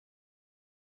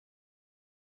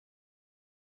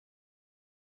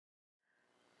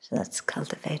So let's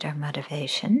cultivate our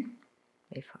motivation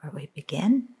before we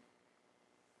begin.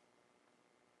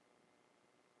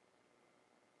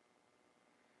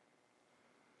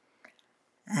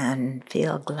 And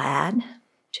feel glad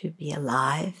to be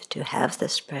alive, to have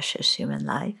this precious human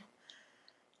life,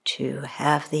 to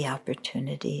have the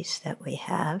opportunities that we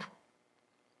have.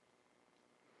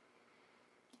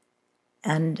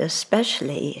 And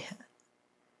especially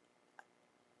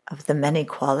of the many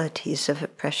qualities of a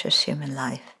precious human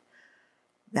life,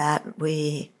 that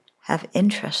we have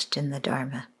interest in the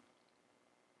Dharma.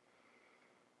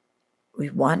 We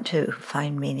want to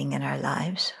find meaning in our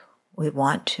lives. We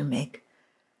want to make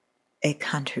a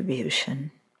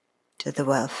contribution to the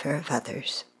welfare of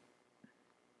others.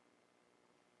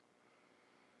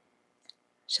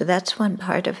 So that's one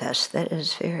part of us that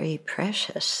is very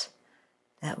precious,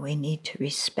 that we need to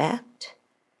respect,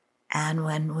 and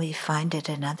when we find it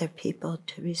in other people,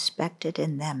 to respect it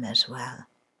in them as well.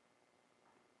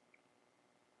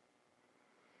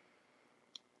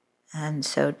 And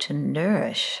so to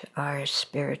nourish our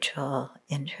spiritual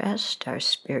interest, our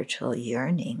spiritual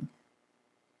yearning.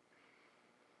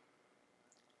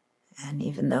 And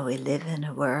even though we live in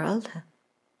a world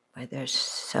where there's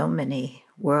so many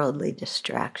worldly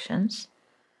distractions,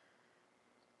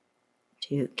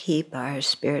 to keep our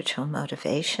spiritual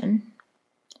motivation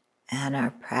and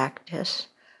our practice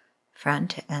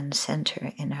front and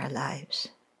center in our lives.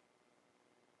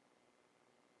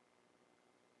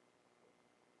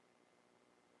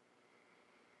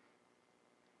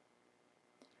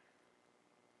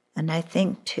 And I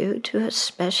think, too, to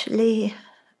especially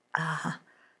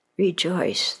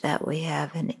rejoice that we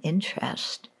have an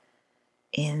interest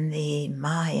in the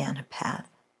Mahayana path,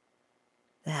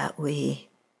 that we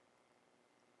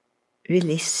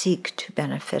really seek to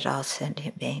benefit all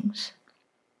sentient beings,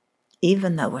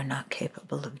 even though we're not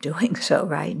capable of doing so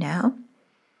right now,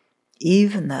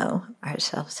 even though our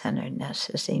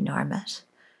self-centeredness is enormous.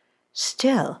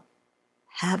 Still,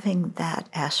 having that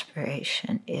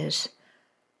aspiration is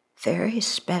very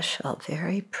special,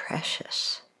 very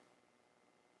precious.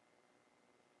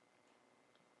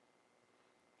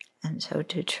 And so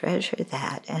to treasure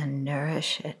that and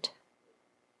nourish it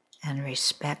and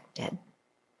respect it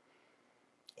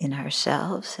in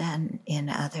ourselves and in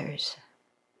others.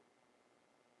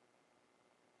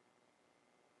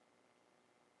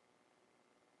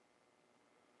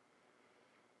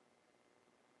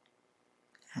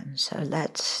 And so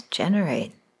let's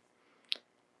generate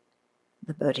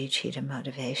the bodhicitta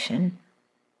motivation,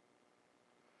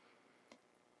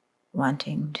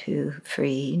 wanting to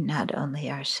free not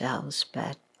only ourselves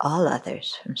but all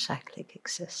others from cyclic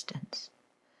existence.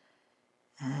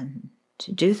 And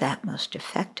to do that most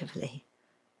effectively,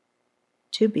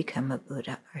 to become a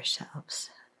Buddha ourselves.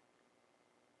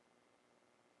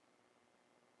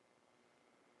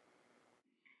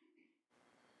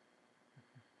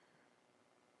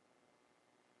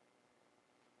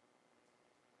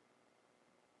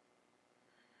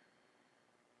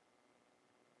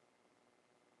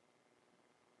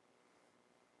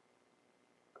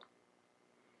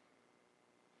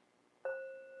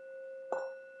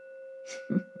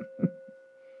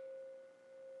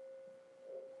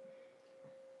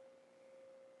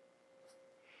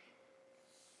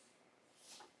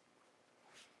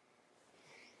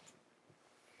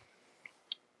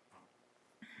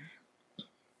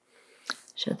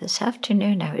 So this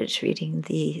afternoon I was reading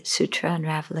the Sutra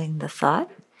Unraveling the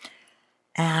Thought,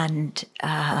 and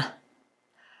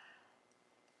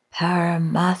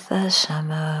Paramatha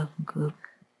Samagupnam,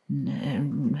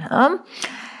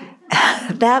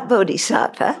 that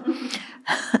bodhisattva,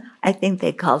 I think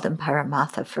they called him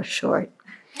Paramatha for short.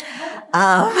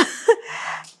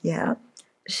 Yeah.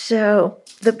 So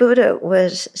the Buddha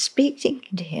was speaking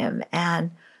to him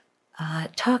and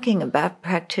talking about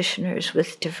practitioners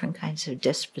with different kinds of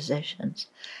dispositions,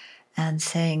 and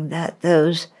saying that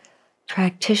those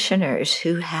practitioners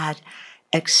who had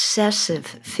excessive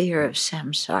fear of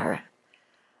samsara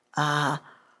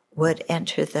would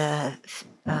enter the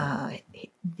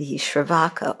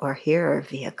Shravaka or hearer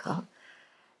vehicle,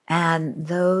 and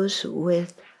those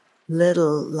with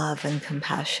little love and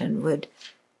compassion would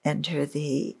enter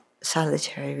the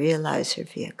solitary realizer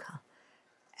vehicle,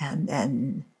 and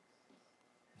then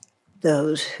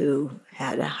those who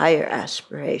had a higher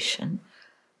aspiration,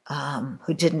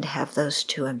 who didn't have those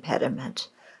two impediments,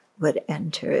 would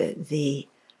enter the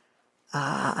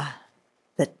Tathagata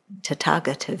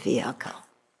vehicle.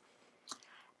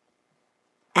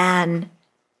 And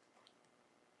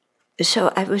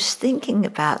so I was thinking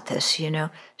about this,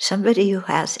 somebody who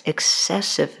has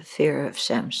excessive fear of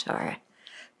samsara,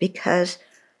 because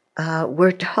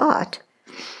we're taught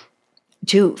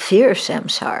to fear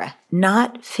samsara,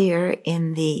 not fear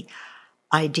in the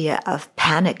idea of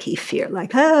panicky fear,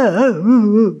 like,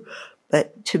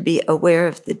 but to be aware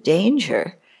of the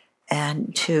danger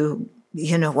and to,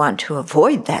 want to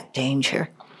avoid that danger.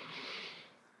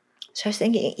 So I was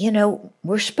thinking,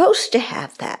 we're supposed to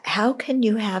have that. How can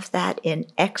you have that in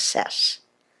excess?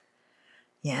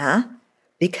 Yeah,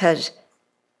 because,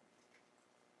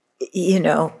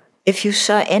 if you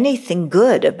saw anything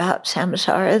good about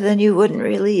samsara, then you wouldn't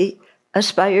really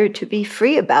aspire to be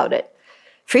free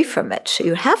from it. So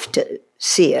you have to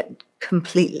see it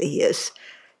completely as,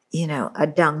 a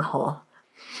dunghole.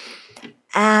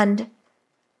 And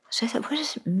so I thought, what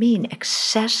does it mean,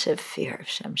 excessive fear of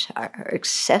samsara, or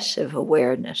excessive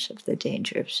awareness of the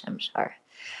danger of samsara?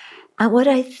 And what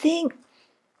I think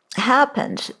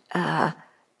happens,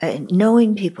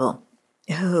 knowing people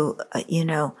who,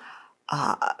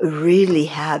 really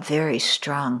have very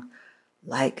strong,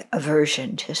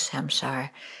 aversion to samsara,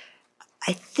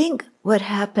 I think what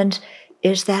happens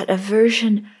is that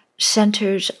aversion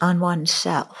centers on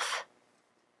oneself.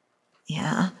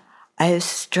 Yeah, I have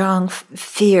strong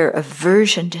fear,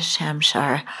 aversion to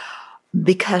samsara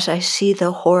because I see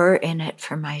the horror in it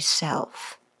for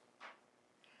myself.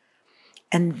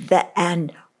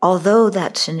 And although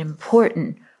that's an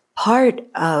important part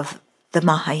of the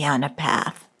Mahayana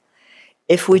path,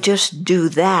 if we just do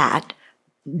that,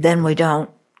 then we don't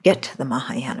get to the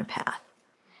Mahayana path.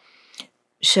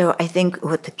 So I think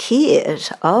what the key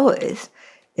is always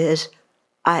is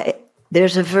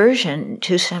there's aversion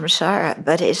to samsara,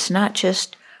 but it's not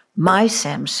just my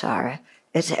samsara,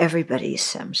 it's everybody's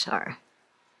samsara.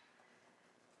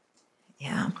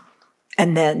 Yeah.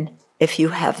 And then if you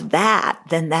have that,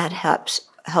 then that helps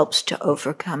to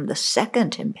overcome the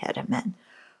second impediment,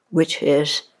 which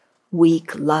is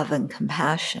weak love and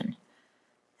compassion.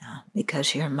 Yeah,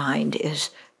 because your mind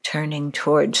is turning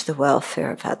towards the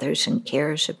welfare of others and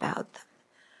cares about them.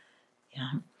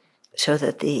 Yeah. So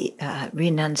that the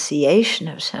renunciation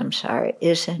of samsara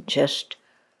isn't just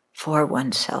for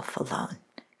oneself alone.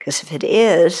 Because if it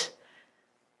is,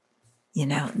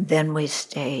 then we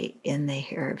stay in the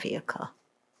hero vehicle,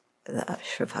 the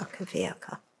Shravaka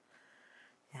vehicle.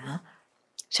 Yeah.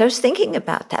 So I was thinking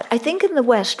about that. I think in the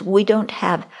West, we don't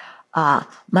have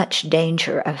much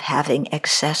danger of having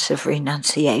excessive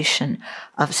renunciation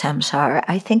of samsara.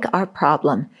 I think our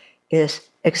problem is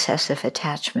excessive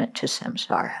attachment to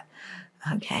samsara.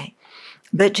 Okay.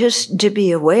 But just to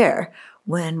be aware,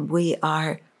 when we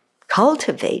are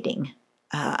cultivating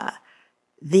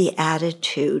the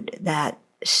attitude that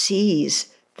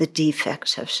sees the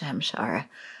defects of samsara,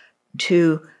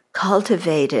 to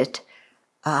cultivate it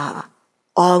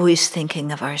always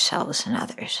thinking of ourselves and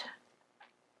others.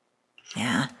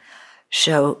 Yeah.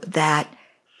 So that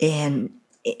in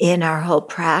our whole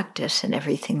practice and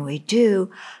everything we do,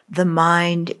 the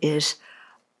mind is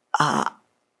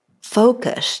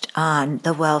focused on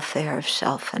the welfare of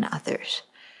self and others.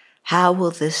 How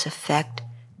will this affect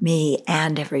me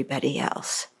and everybody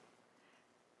else?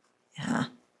 Yeah.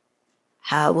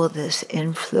 How will this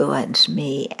influence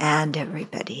me and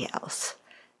everybody else?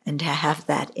 And to have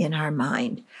that in our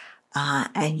mind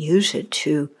and use it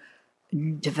to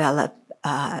develop,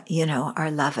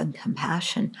 our love and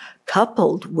compassion,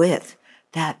 coupled with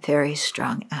that very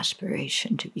strong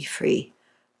aspiration to be free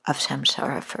of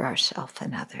samsara for ourselves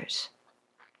and others.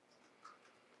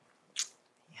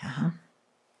 Yeah.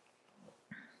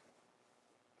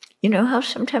 You know how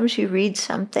sometimes you read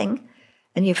something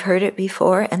and you've heard it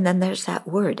before, and then there's that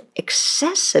word,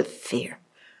 excessive fear.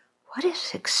 What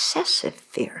is excessive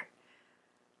fear?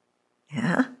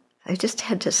 Yeah, I just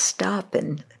had to stop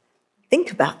and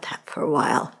think about that for a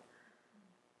while.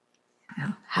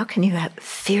 How can you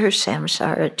fear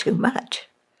samsara too much?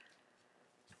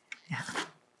 Yeah,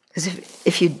 because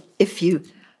if you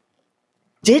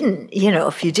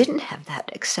didn't have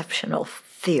that exceptional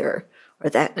fear or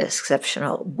that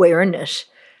exceptional awareness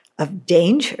of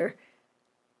danger,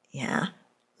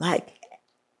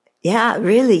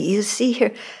 really, you see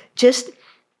here, just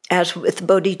as with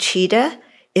bodhicitta,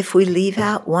 if we leave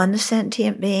out one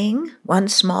sentient being, one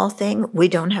small thing, we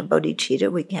don't have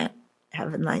bodhicitta, we can't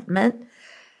have enlightenment,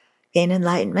 gain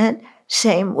enlightenment.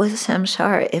 Same with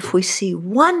samsara. If we see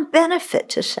one benefit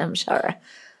to samsara,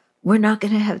 we're not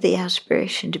going to have the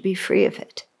aspiration to be free of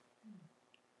it.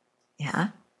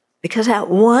 Yeah? Because that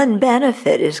one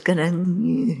benefit is going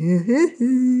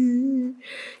to,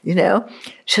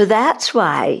 So that's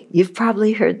why you've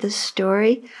probably heard the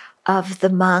story of the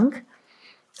monk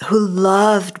who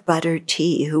loved buttered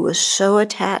tea, who was so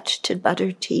attached to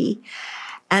buttered tea.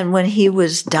 And when he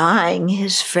was dying,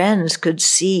 his friends could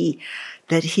see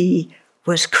that he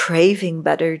was craving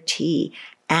buttered tea,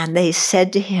 and they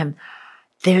said to him,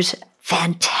 "There's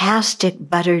fantastic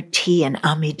buttered tea in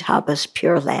Amitabha's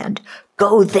Pure Land.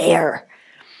 Go there."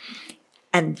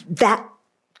 And that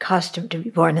caused him to be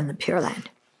born in the Pure Land.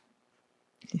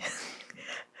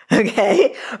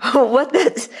 Okay? What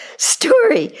that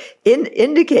story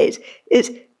indicates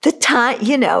is the time,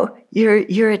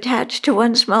 you're attached to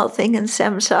one small thing in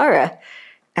samsara,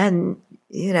 and,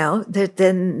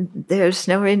 then there's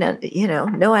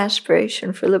no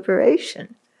aspiration for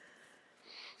liberation.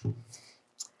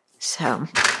 So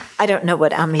I don't know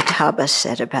what Amitabha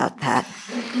said about that.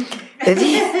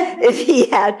 If he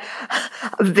had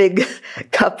a big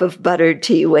cup of buttered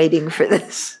tea waiting for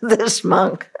this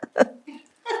monk.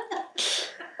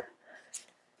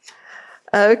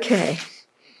 Okay.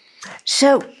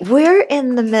 So we're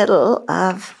in the middle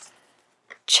of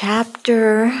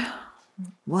chapter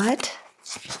what?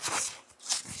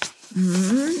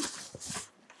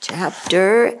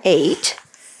 Chapter 8.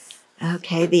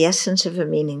 Okay, the essence of a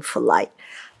meaningful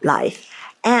life.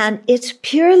 And it's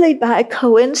purely by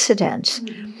coincidence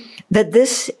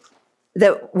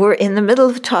that we're in the middle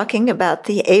of talking about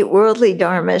the 8 worldly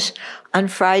dharmas on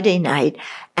Friday night,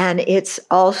 and it's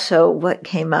also what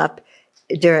came up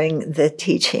during the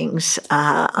teachings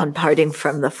on parting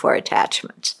from the 4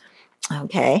 attachments.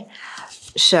 Okay?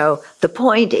 So the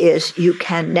point is you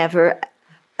can never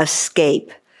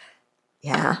escape,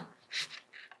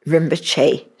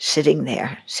 Rinpoche sitting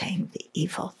there saying the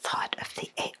evil thought of the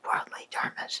 8 worldly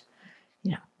dharmas.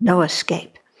 No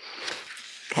escape.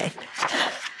 Okay.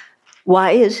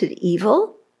 Why is it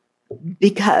evil?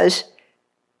 Because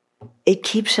it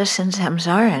keeps us in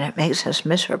samsara and it makes us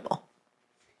miserable.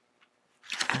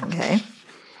 Okay.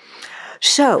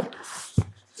 So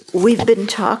we've been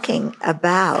talking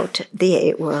about the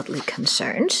 8 worldly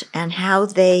concerns and how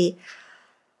they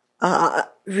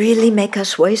really make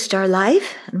us waste our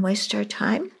life and waste our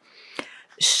time.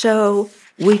 So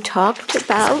we talked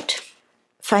about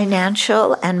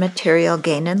financial and material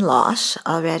gain and loss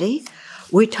already.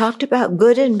 We talked about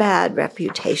good and bad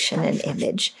reputation and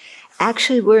image.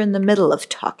 Actually, we're in the middle of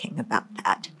talking about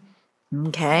that.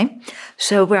 Okay?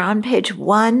 So we're on page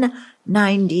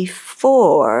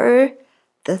 194,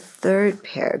 the 3rd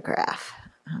paragraph.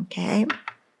 Okay?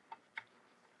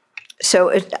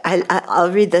 So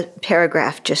I'll read the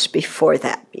paragraph just before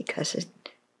that because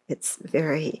it's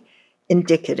very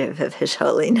indicative of His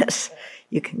Holiness.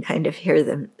 You can kind of hear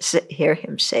him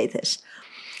say this.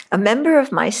 A member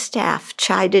of my staff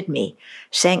chided me,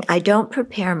 saying I don't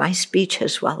prepare my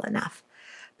speeches well enough.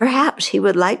 Perhaps he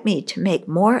would like me to make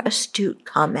more astute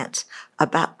comments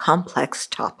about complex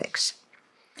topics.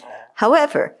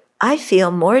 However, I feel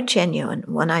more genuine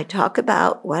when I talk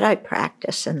about what I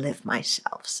practice and live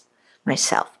myself.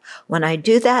 When I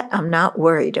do that, I'm not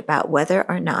worried about whether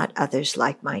or not others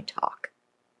like my talk.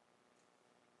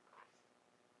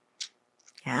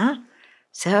 Yeah?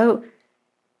 So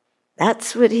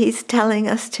that's what he's telling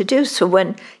us to do. So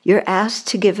when you're asked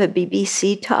to give a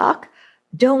BBC talk,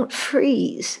 don't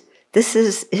freeze. This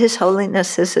is His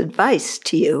Holiness's advice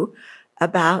to you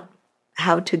about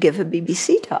how to give a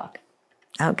BBC talk.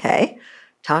 Okay?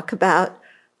 Talk about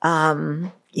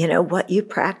what you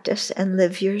practice and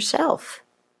live yourself.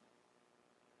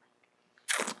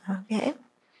 Okay?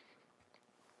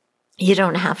 You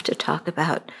don't have to talk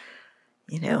about,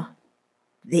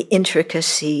 the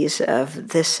intricacies of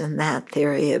this and that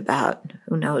theory about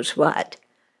who knows what.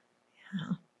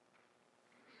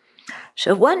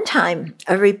 So one time,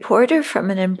 a reporter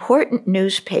from an important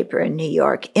newspaper in New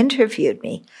York interviewed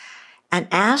me and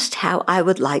asked how I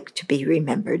would like to be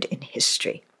remembered in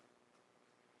history.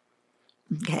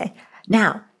 Okay,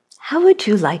 now, how would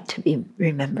you like to be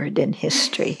remembered in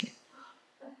history?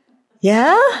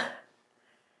 Yeah?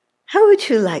 How would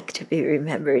you like to be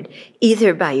remembered?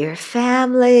 Either by your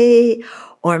family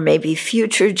or maybe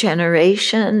future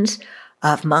generations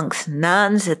of monks and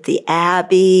nuns at the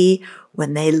Abbey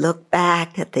when they look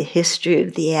back at the history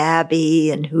of the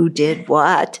Abbey and who did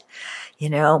what,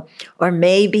 or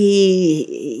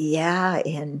maybe,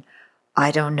 in,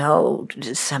 I don't know,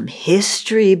 some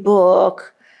history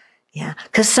book. Yeah,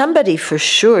 because somebody for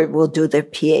sure will do their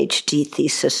PhD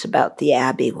thesis about the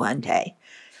Abbey one day,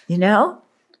 won't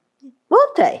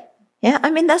they? Yeah,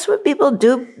 that's what people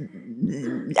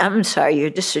do. I'm sorry, your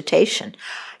dissertation.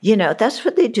 That's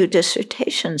what they do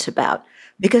dissertations about,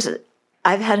 because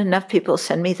I've had enough people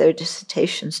send me their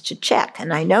dissertations to check,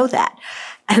 and I know that.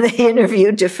 And they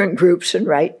interview different groups and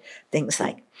write things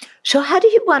like, so how do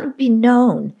you want to be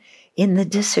known in the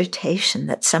dissertation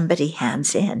that somebody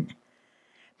hands in?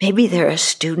 Maybe they're a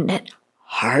student at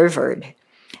Harvard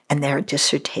and their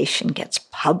dissertation gets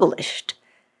published,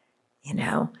 and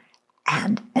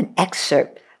an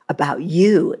excerpt about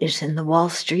you is in the Wall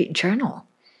Street Journal.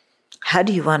 How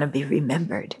do you want to be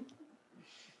remembered?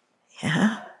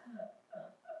 Yeah?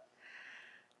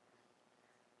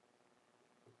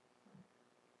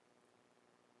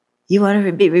 You want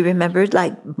to be remembered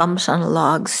like bumps on a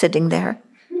log sitting there,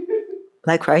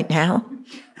 like right now?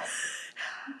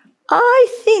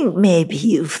 I think maybe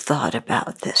you've thought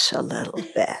about this a little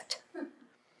bit.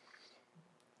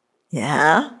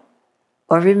 Yeah?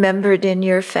 Or remembered in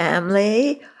your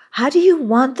family? How do you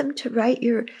want them to write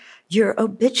your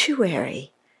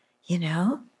obituary?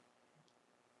 I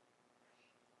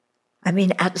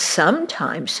mean, at some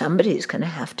time, somebody's going to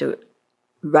have to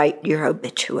write your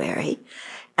obituary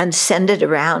and send it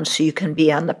around so you can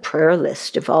be on the prayer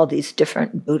list of all these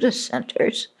different Buddhist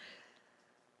centers.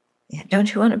 Yeah,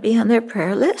 don't you want to be on their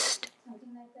prayer list? Something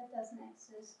like that doesn't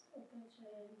exist.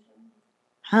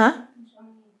 Huh?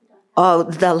 Oh,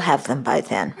 they'll have them by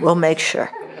then. We'll make sure.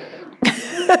 That's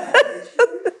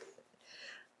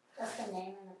the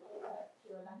name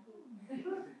and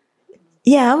the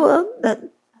Yeah, well,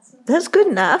 that's good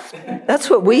enough. That's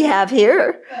what we have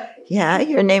here. Yeah,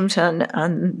 your name's on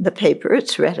the paper.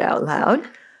 It's read out loud.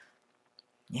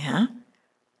 Yeah.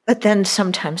 But then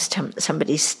sometimes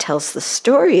somebody tells the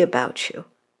story about you.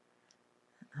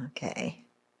 Okay.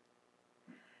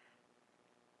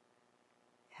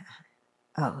 Yeah.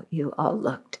 Oh, you all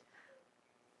looked.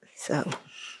 So.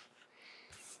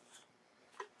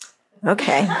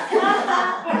 Okay.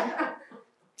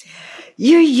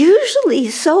 You're usually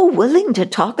so willing to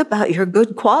talk about your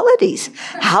good qualities.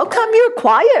 How come you're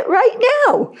quiet right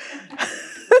now?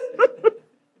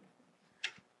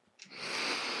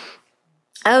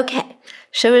 Okay,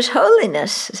 so His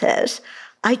Holiness says,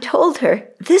 I told her,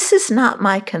 this is not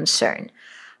my concern.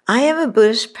 I am a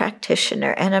Buddhist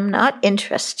practitioner and I'm not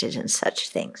interested in such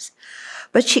things.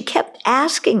 But she kept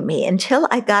asking me until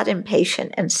I got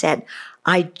impatient and said,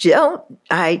 I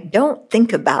don't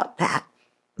think about that.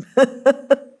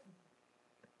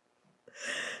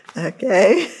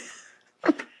 Okay.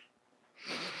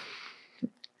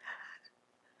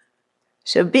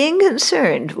 So being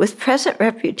concerned with present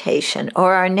reputation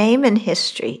or our name in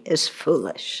history is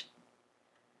foolish.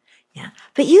 Yeah.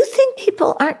 But you think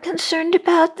people aren't concerned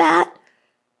about that?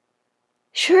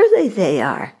 Surely they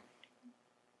are.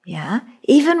 Yeah.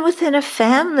 Even within a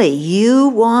family, you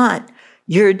want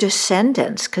your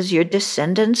descendants, because your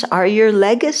descendants are your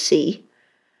legacy.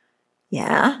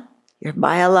 Yeah. Your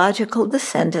biological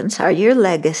descendants are your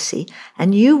legacy,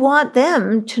 and you want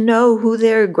them to know who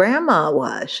their grandma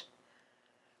was,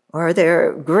 or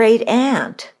their great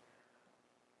aunt,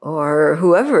 or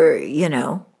whoever, you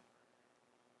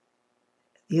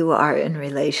are in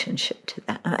relationship to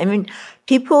them. I mean,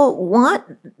 people want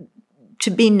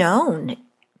to be known,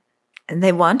 and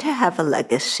they want to have a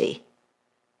legacy.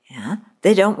 Yeah?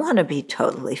 They don't want to be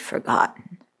totally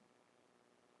forgotten.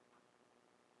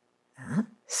 Yeah?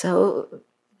 So,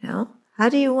 how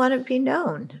do you want to be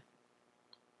known?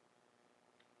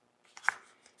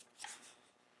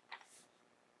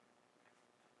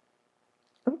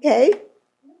 Okay.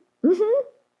 Mm-hmm.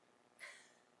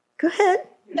 Go ahead.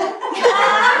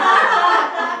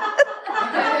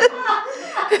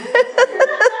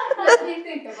 What do you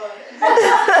think about it?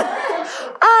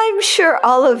 I'm sure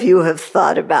all of you have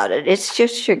thought about it. It's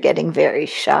just you're getting very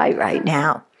shy right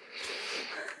now.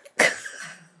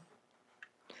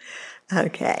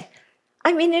 Okay.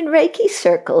 I mean, in Reiki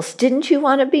circles, didn't you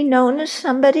want to be known as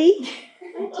somebody?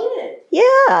 I did.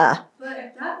 Yeah.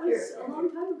 But that was a long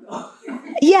time ago.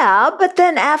 Yeah, but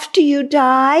then after you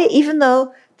die, even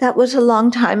though that was a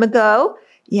long time ago,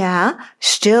 yeah,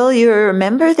 still you're a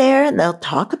member there and they'll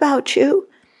talk about you.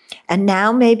 And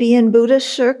now maybe in Buddhist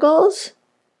circles.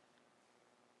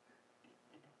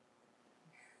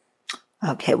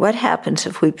 Okay, what happens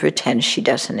if we pretend she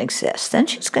doesn't exist? Then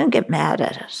she's going to get mad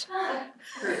at us.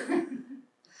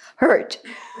 Hurt.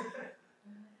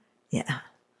 Yeah.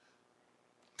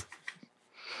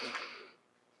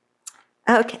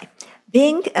 Okay.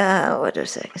 What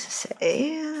does it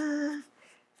say?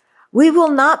 We will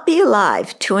not be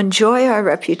alive to enjoy our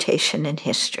reputation in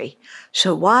history,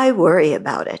 so why worry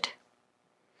about it?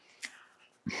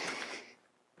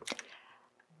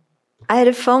 I had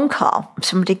a phone call.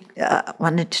 Somebody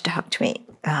wanted to talk to me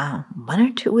 1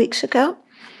 or 2 weeks ago,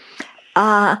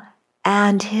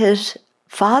 and his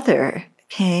father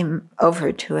came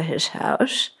over to his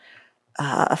house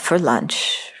for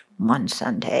lunch one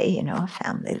Sunday, a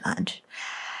family lunch.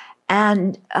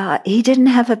 And he didn't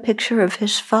have a picture of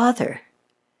his father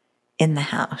in the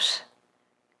house.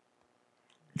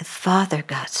 The father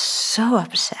got so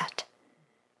upset.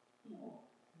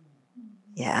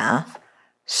 Yeah,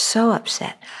 so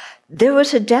upset. There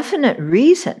was a definite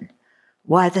reason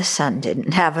why the son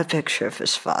didn't have a picture of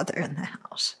his father in the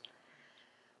house.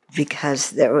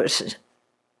 Because there was,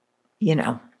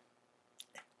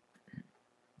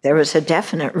 there was a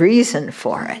definite reason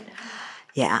for it.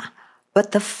 Yeah.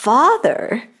 But the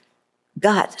father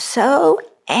got so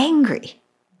angry.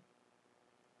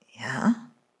 Yeah.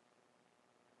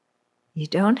 You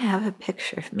don't have a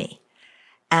picture of me.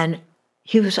 And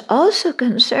he was also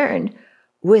concerned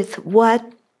with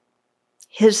what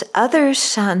his other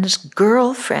son's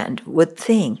girlfriend would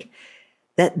think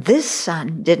that this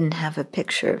son didn't have a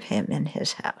picture of him in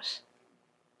his house.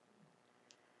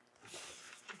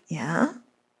 Yeah?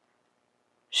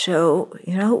 So,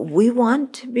 we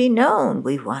want to be known.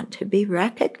 We want to be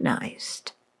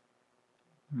recognized.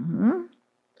 Mm-hmm.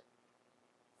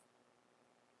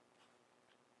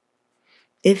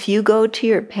 If you go to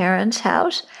your parents'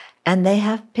 house and they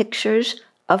have pictures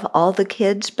of all the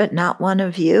kids but not one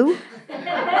of you,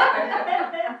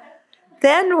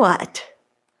 then what?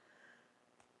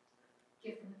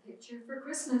 Give them a picture for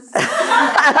Christmas.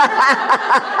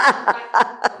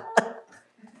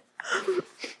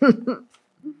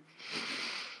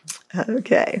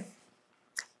 Okay.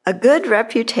 A good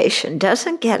reputation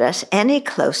doesn't get us any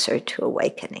closer to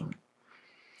awakening.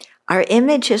 Our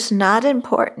image is not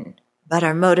important, but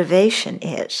our motivation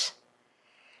is.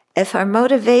 If our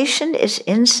motivation is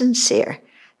insincere,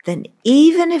 then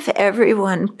even if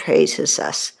everyone praises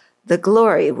us, the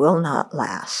glory will not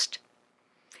last.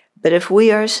 But if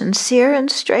we are sincere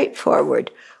and straightforward,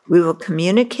 we will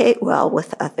communicate well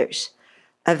with others.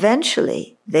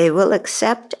 Eventually, they will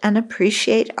accept and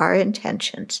appreciate our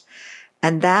intentions,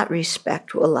 and that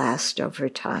respect will last over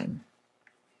time.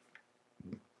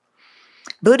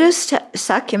 Buddhist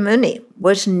Sakyamuni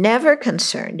was never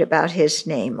concerned about his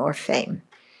name or fame.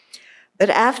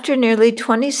 But after nearly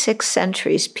 26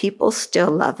 centuries, people still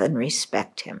love and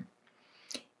respect him.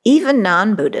 Even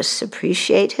non-Buddhists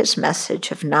appreciate his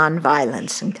message of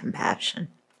nonviolence and compassion.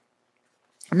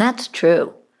 And that's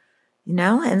true. In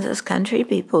this country,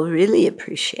 people really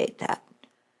appreciate that,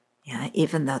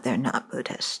 even though they're not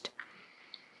Buddhist.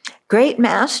 Great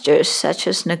masters such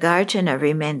as Nagarjuna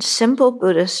remained simple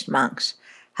Buddhist monks,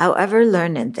 however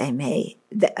learned they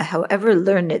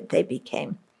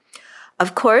became.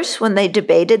 Of course, when they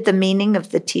debated the meaning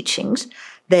of the teachings,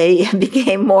 they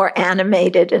became more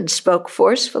animated and spoke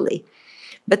forcefully.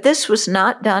 But this was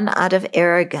not done out of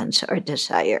arrogance or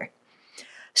desire.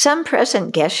 Some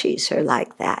present geshis are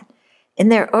like that. In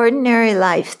their ordinary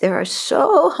life, they are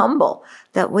so humble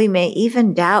that we may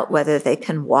even doubt whether they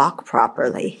can walk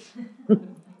properly.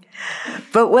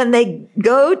 But when they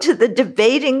go to the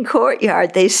debating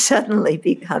courtyard, they suddenly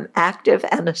become active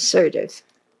and assertive.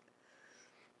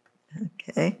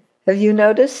 Okay. Have you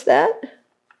noticed that?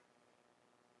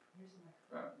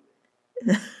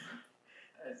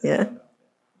 Yeah.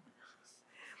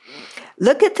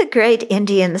 Look at the great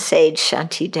Indian sage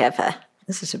Shantideva.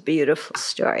 This is a beautiful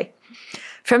story.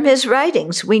 From his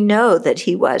writings, we know that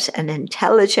he was an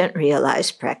intelligent,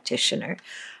 realized practitioner.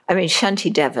 I mean,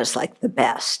 Shantideva's like the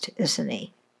best, isn't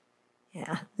he?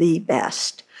 Yeah, the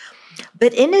best.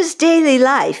 But in his daily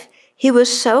life, he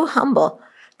was so humble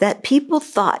that people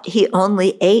thought he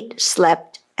only ate,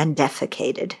 slept, and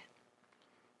defecated.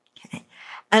 Okay.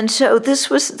 And so this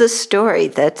was the story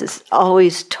that is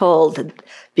always told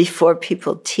before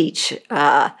people teach,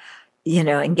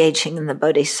 engaging in the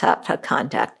bodhisattva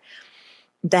conduct,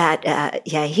 that,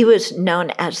 he was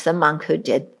known as the monk who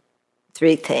did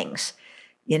three things,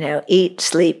 eat,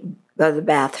 sleep, go to the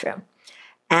bathroom.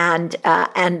 And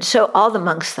so all the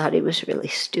monks thought he was really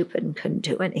stupid and couldn't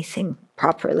do anything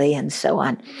properly and so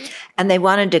on. And they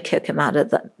wanted to kick him out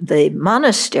of the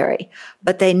monastery,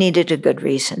 but they needed a good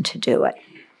reason to do it.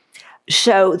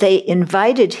 So they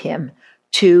invited him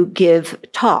to give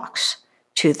talks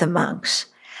to the monks.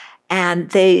 And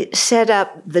they set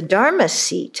up the Dharma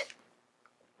seat.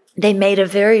 They made a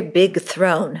very big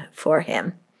throne for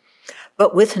him,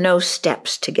 but with no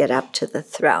steps to get up to the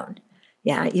throne.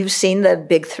 Yeah, you've seen the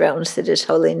big thrones that His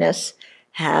Holiness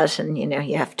has, and,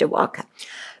 you have to walk up.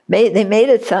 They made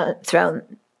a throne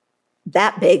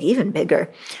that big, even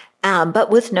bigger, but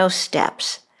with no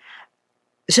steps.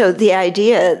 So the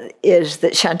idea is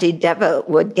that Shantideva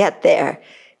would get there.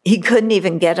 He couldn't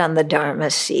even get on the Dharma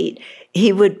seat.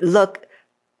 He would look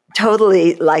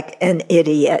totally like an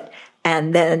idiot.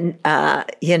 And then,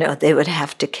 they would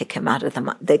have to kick him out of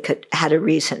had a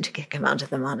reason to kick him out of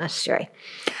the monastery.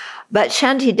 But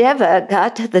Shantideva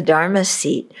got to the Dharma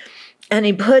seat, and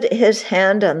he put his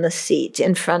hand on the seat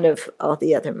in front of all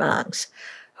the other monks,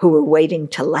 who were waiting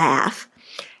to laugh.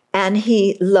 And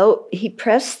he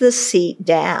pressed the seat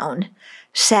down,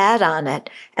 sat on it,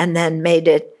 and then made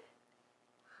it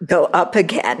go up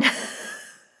again.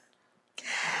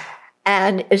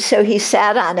 And so he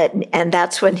sat on it, and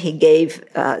that's when he gave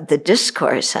the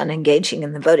discourse on engaging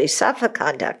in the bodhisattva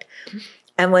conduct.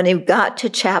 And when he got to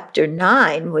chapter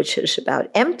 9, which is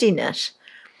about emptiness,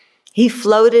 he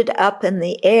floated up in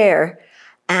the air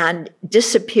and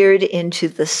disappeared into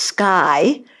the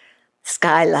sky-like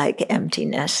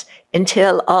emptiness,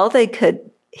 until all they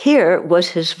could hear was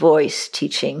his voice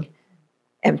teaching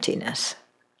emptiness.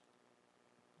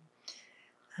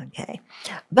 Okay.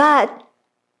 But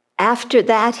after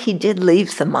that, he did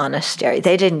leave the monastery.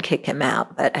 They didn't kick him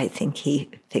out, but I think he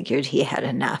figured he had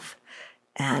enough.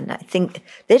 And I think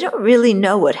they don't really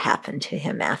know what happened to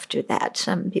him after that.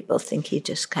 Some people think he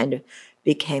just kind of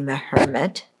became a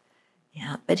hermit.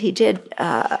 Yeah, but he did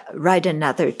write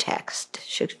another text,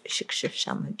 Shiksha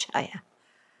Samujaya.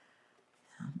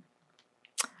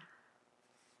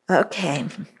 Okay.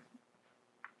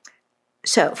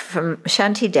 So from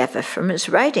Shantideva, from his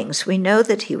writings, we know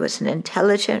that he was an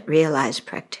intelligent, realized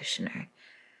practitioner.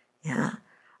 Yeah.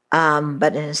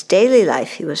 But in his daily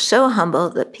life, he was so humble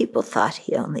that people thought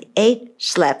he only ate,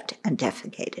 slept, and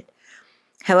defecated.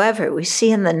 However, we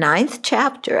see in the 9th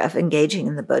chapter of Engaging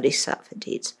in the Bodhisattva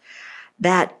Deeds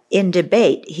that in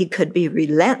debate he could be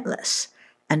relentless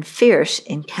and fierce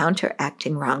in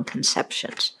counteracting wrong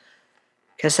conceptions.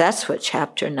 Because that's what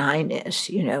chapter 9 is.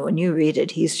 You know, when you read it,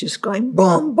 he's just going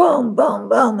boom, boom, boom,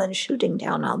 boom, and shooting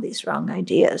down all these wrong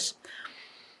ideas.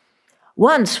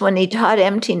 Once, when he taught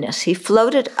emptiness, he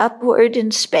floated upward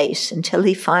in space until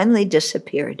he finally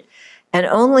disappeared, and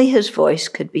only his voice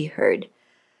could be heard,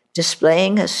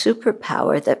 displaying a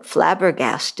superpower that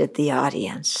flabbergasted the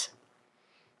audience.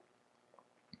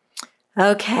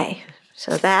 Okay,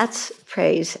 so that's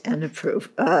praise and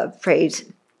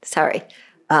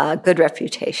good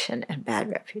reputation and bad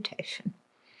reputation.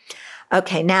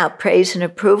 Okay, now praise and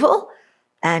approval,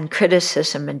 and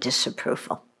criticism and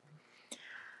disapproval.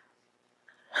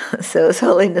 So His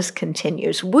Holiness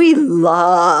continues, we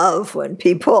love when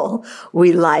people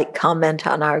we like comment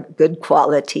on our good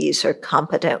qualities or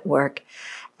competent work,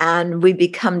 and we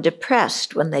become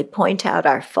depressed when they point out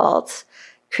our faults,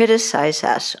 criticize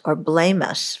us, or blame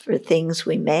us for things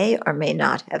we may or may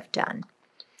not have done.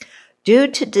 Due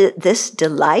to this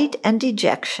delight and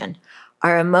dejection,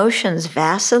 our emotions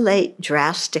vacillate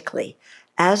drastically,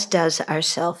 as does our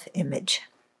self-image.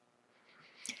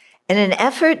 In an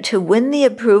effort to win the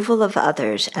approval of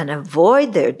others and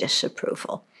avoid their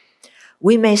disapproval,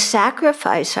 we may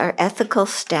sacrifice our ethical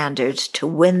standards to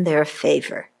win their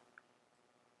favor,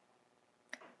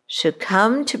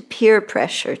 succumb to peer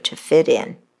pressure to fit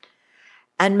in,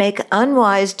 and make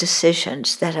unwise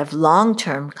decisions that have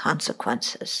long-term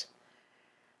consequences.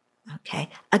 Okay,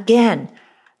 again,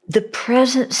 the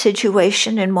present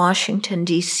situation in Washington,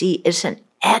 D.C. is an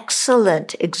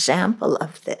excellent example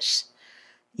of this.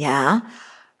 Yeah,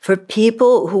 for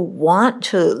people who want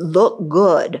to look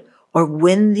good or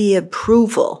win the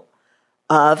approval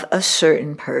of a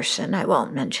certain person, I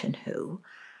won't mention who,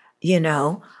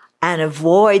 and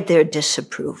avoid their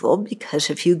disapproval, because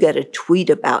if you get a tweet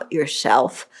about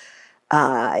yourself,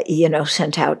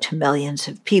 sent out to millions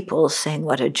of people saying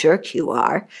what a jerk you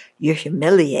are, you're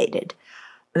humiliated.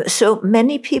 So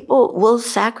many people will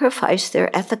sacrifice their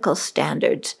ethical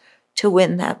standards to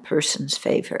win that person's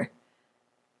favor.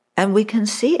 And we can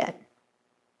see it,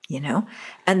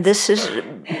 And this is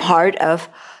part of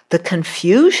the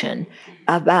confusion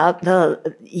about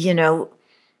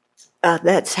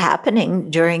that's happening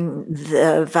during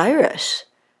the virus.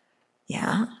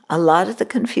 Yeah, a lot of the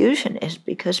confusion is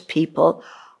because people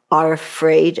are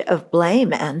afraid of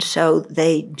blame, and so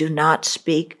they do not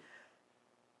speak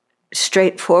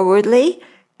straightforwardly,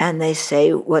 and they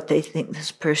say what they think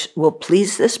this person will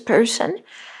please this person,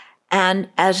 and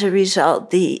as a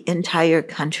result, the entire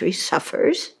country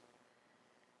suffers,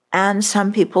 and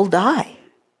some people die.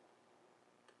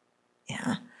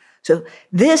 Yeah, so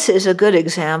this is a good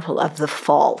example of the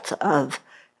fault of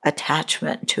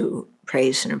attachment to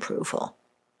praise and approval.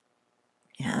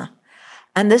 Yeah.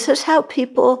 And this is how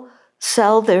people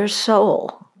sell their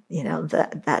soul,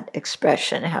 that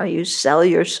expression, how you sell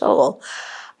your soul,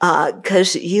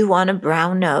 because you want to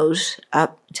brown nose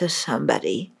up to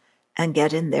somebody and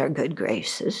get in their good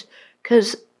graces,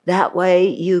 because that way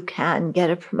you can get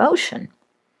a promotion,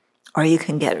 or you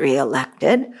can get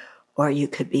reelected, or you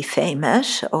could be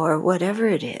famous, or whatever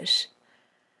it is.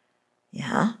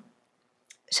 Yeah.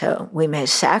 So we may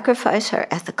sacrifice our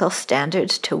ethical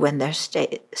standards to win their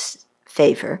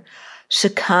favor,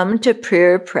 succumb to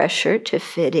peer pressure to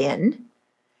fit in.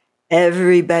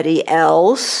 Everybody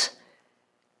else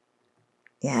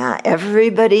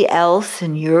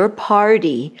in your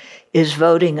party is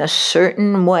voting a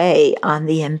certain way on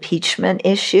the impeachment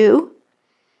issue,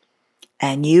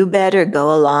 and you better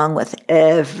go along with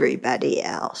everybody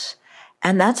else.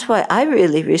 And that's why I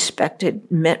really respected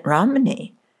Mitt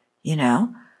Romney,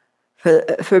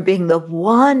 for being the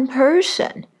one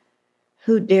person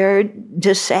who dared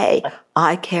to say,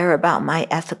 I care about my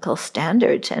ethical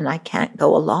standards and I can't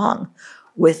go along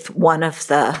with one of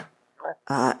the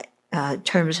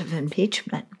terms of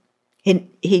impeachment. There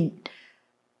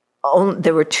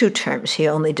were two terms. He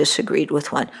only disagreed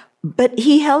with one. But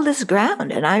he held his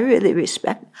ground, and I really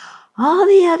respect all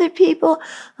the other people.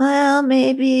 Well,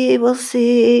 maybe we'll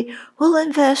see. We'll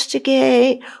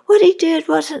investigate. What he did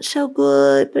wasn't so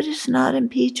good, but it's not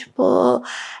impeachable.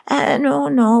 And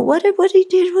no, what he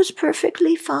did was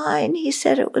perfectly fine. He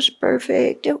said it was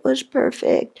perfect. It was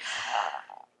perfect.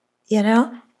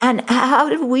 And how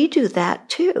did we do that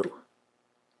too?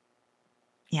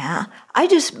 Yeah, I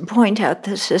just point out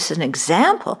this as an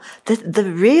example. The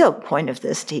real point of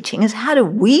this teaching is, how do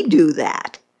we do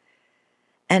that?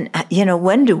 And,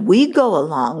 when do we go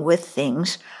along with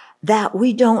things that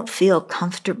we don't feel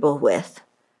comfortable with,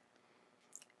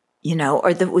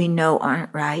 or that we know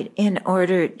aren't right, in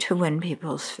order to win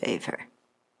people's favor?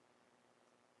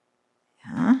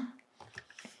 Yeah.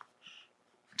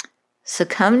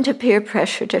 Succumb to peer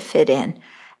pressure to fit in,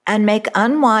 and make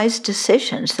unwise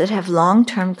decisions that have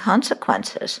long-term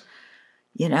consequences,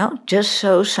 just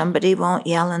so somebody won't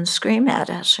yell and scream at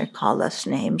us or call us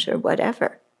names or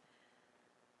whatever.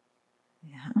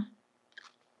 Yeah.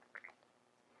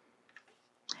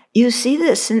 You see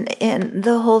this in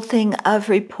the whole thing of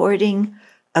reporting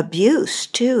abuse,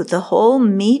 too. The whole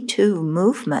Me Too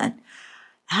movement,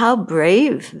 how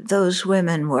brave those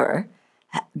women were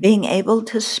being able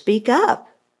to speak up,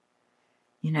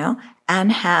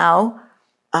 and how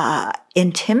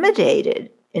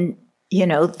intimidated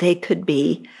they could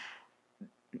be,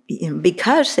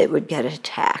 because they would get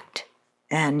attacked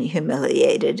and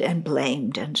humiliated and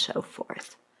blamed and so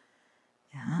forth.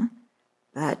 Yeah.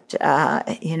 But,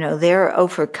 they're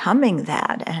overcoming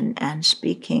that and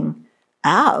speaking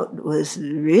out was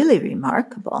really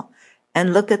remarkable.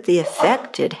 And look at the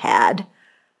effect it had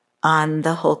on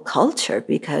the whole culture,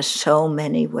 because so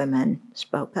many women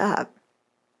spoke up.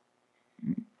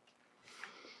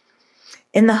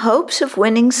 In the hopes of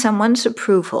winning someone's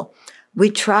approval, we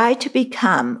try to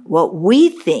become what we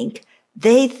think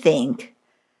they think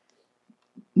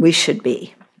we should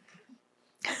be.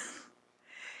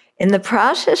 In the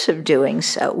process of doing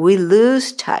so, we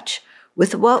lose touch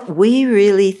with what we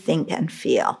really think and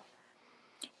feel,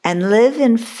 and live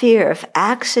in fear of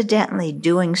accidentally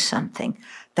doing something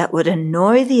that would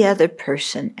annoy the other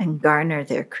person and garner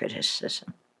their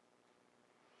criticism.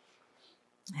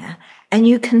 Yeah. And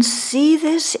you can see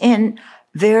this in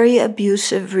very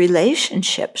abusive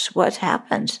relationships. What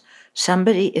happens?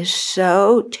 Somebody is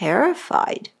so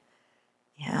terrified,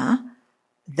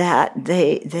 that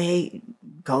they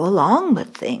go along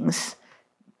with things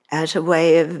as a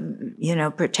way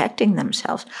of, protecting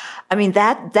themselves. I mean,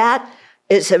 that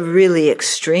is a really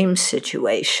extreme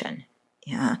situation,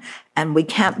 and we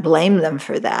can't blame them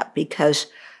for that, because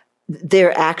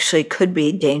there actually could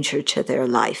be danger to their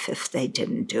life if they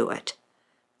didn't do it,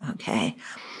 okay?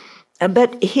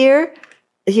 But here,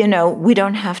 we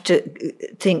don't have to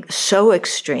think so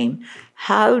extreme.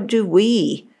 How do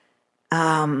we,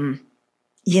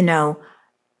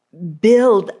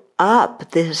 build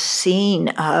up this scene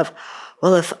of,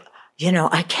 well, if,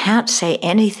 I can't say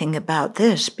anything about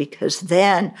this, because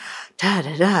then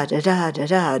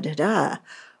da-da-da-da-da-da-da-da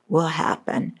will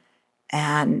happen.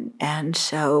 And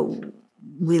so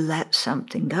we let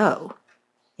something go,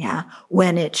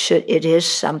 when it is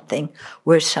something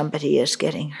where somebody is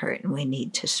getting hurt and we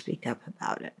need to speak up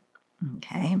about it,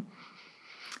 okay?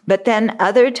 But then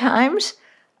other times,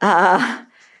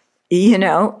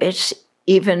 it's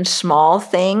even small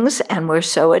things, and we're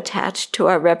so attached to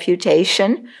our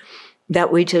reputation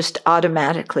that we just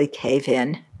automatically cave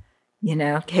in.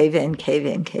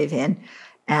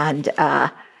 And,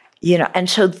 and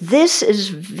so this is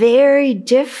very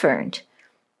different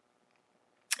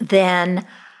than,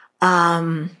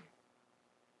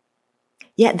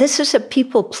 this is a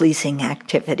people-pleasing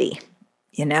activity,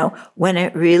 when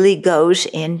it really goes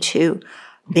into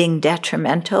being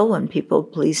detrimental, when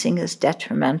people-pleasing is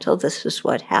detrimental, this is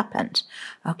what happens,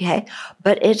 okay?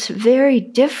 But it's very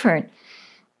different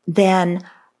than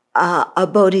a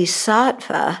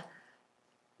bodhisattva,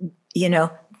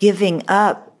 giving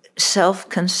up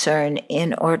self-concern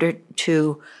in order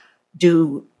to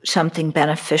do something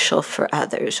beneficial for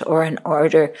others, or in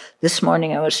order, this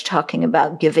morning I was talking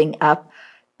about giving up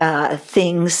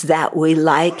things that we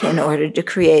like in order to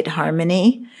create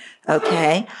harmony,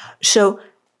 okay? So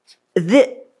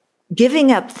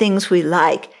giving up things we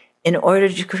like in order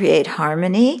to create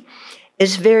harmony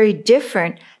is very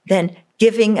different than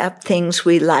giving up things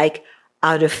we like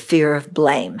out of fear of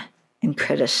blame and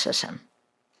criticism.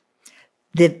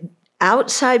 The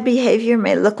outside behavior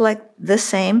may look like the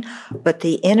same, but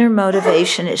the inner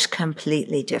motivation is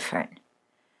completely different,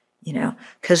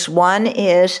 because one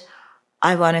is,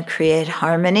 I want to create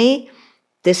harmony.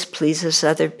 This pleases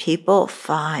other people,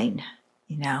 fine,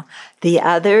 The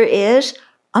other is,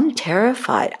 I'm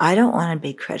terrified. I don't want to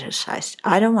be criticized.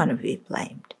 I don't want to be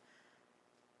blamed.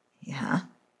 Yeah.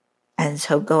 And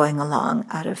so going along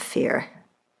out of fear.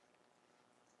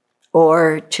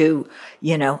 Or to,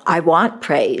 I want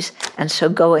praise. And so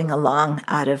going along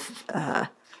out of,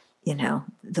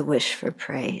 the wish for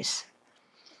praise.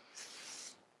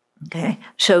 Okay.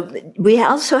 So we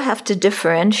also have to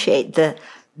differentiate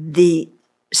the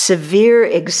severe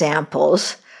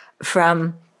examples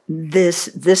from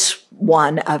this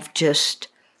one of just,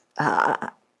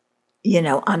 on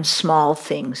small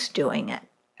things doing it.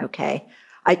 Okay.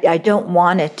 I don't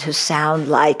want it to sound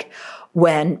like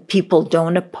when people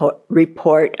don't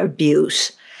report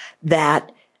abuse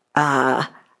that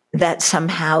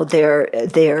somehow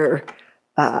they're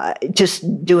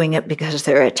just doing it because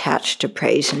they're attached to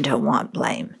praise and don't want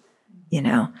blame.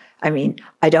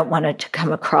 I don't want it to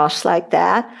come across like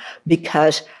that,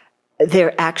 because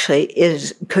there actually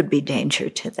could be danger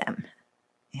to them.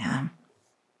 Yeah.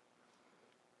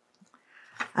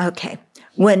 Okay.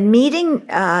 When meeting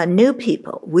new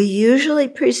people, we usually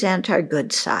present our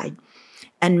good side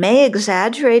and may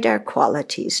exaggerate our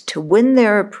qualities to win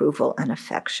their approval and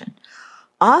affection,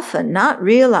 often not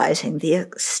realizing the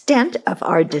extent of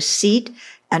our deceit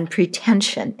and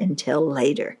pretension until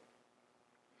later.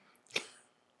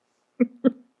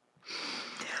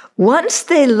 Once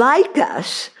they like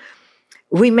us,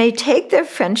 we may take their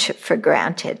friendship for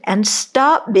granted and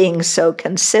stop being so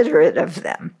considerate of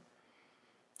them.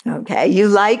 Okay, you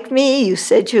like me, you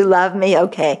said you love me,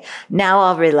 okay, now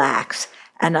I'll relax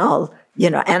and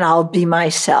I'll be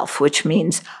myself, which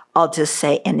means I'll just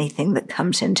say anything that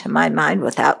comes into my mind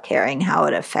without caring how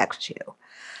it affects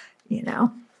you.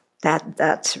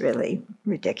 That's really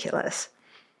ridiculous.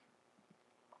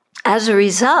 As a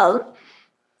result,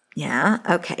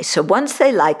 so once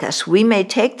they like us, we may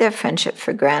take their friendship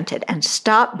for granted and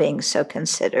stop being so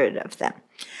considerate of them.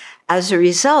 As a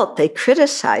result, they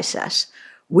criticize us.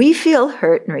 We feel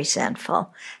hurt and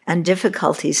resentful, and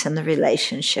difficulties in the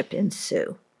relationship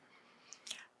ensue.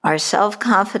 Our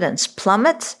self-confidence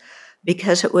plummets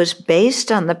because it was based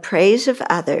on the praise of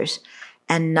others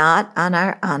and not on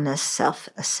our honest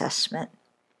self-assessment.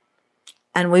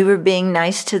 And we were being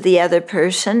nice to the other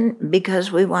person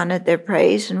because we wanted their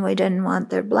praise and we didn't want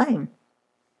their blame.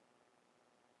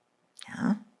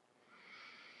 Yeah.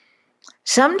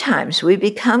 Sometimes we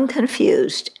become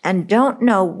confused and don't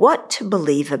know what to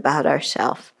believe about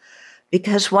ourselves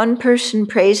because one person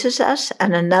praises us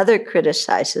and another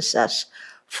criticizes us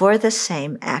for the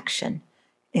same action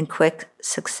in quick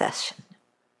succession.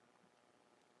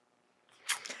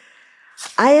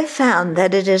 I have found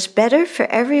that it is better for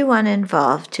everyone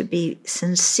involved to be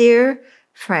sincere,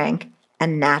 frank,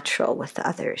 and natural with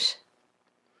others.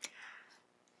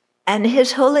 And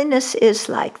His Holiness is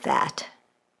like that.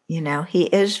 He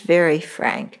is very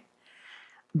frank.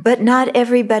 But not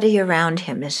everybody around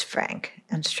him is frank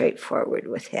and straightforward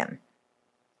with him.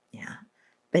 Yeah.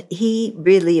 But he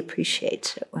really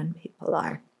appreciates it when people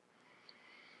are.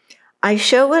 I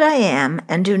show what I am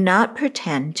and do not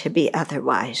pretend to be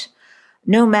otherwise,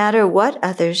 no matter what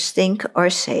others think or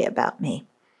say about me.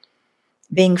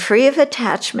 Being free of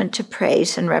attachment to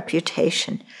praise and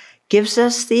reputation gives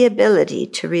us the ability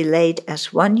to relate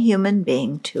as one human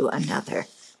being to another.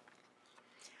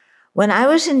 When I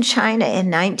was in China in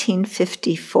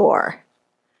 1954,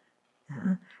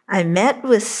 I met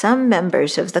with some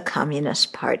members of the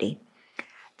Communist Party.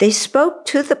 They spoke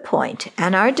to the point,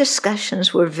 and our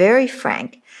discussions were very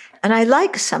frank, and I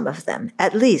liked some of them,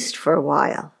 at least for a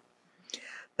while.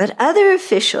 But other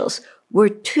officials were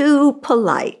too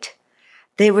polite.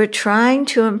 They were trying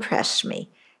to impress me,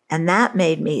 and that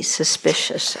made me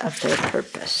suspicious of their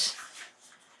purpose.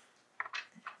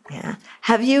 Yeah.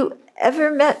 Have you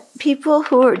ever met people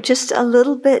who are just a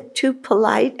little bit too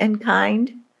polite and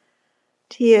kind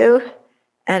to you,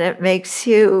 and it makes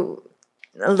you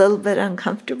a little bit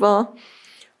uncomfortable?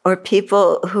 Or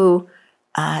people who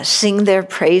sing their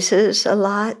praises a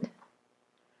lot.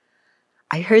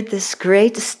 I heard this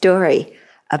great story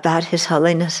about His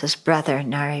Holiness's brother,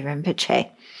 Nari Rinpoche.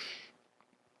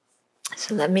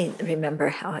 So let me remember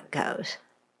how it goes.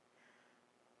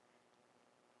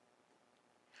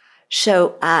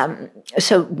 So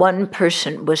one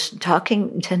person was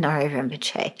talking to Nari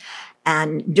Rinpoche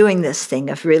and doing this thing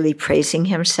of really praising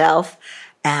himself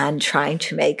and trying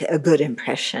to make a good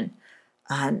impression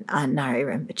on Nari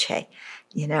Rinpoche,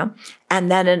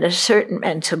 And then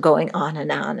and so going on,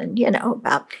 and,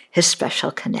 about his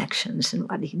special connections and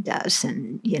what he does.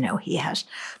 And, he has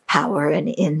power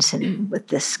and ins and with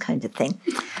this kind of thing.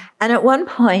 And at one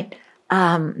point,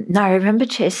 Nari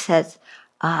Rinpoche says,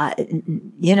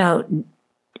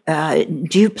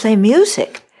 do you play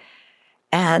music?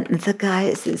 And the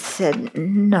guy said,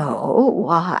 no,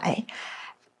 why?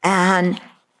 And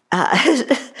Nari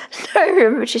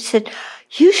Rinpoche said,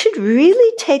 you should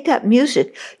really take up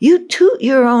music. You toot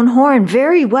your own horn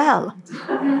very well.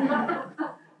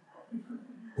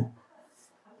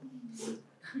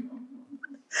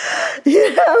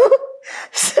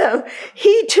 So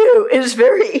he too is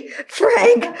very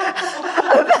frank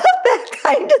about that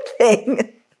kind of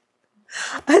thing.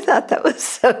 I thought that was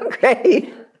so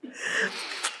great.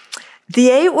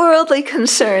 The 8 worldly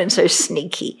concerns are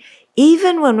sneaky,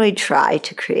 even when we try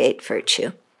to create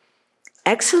virtue.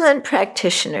 Excellent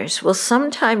practitioners will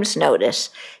sometimes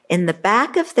notice in the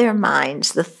back of their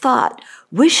minds the thought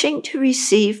wishing to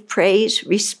receive praise,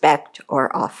 respect,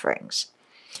 or offerings.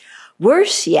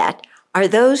 Worse yet are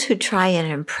those who try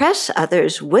and impress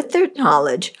others with their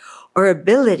knowledge or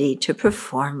ability to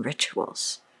perform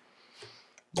rituals.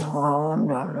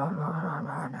 Yeah,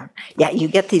 you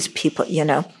get these people,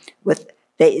 with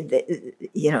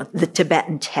the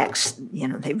Tibetan text,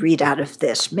 they read out of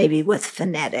this, maybe with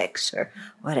phonetics or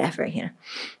whatever, and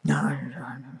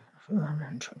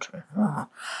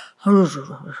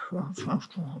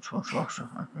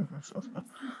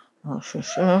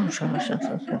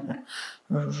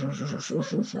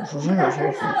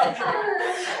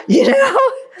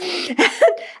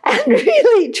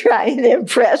really trying to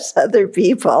impress other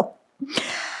people.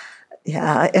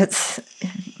 Yeah,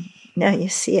 now you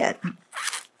see it.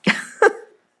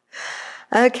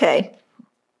 Okay.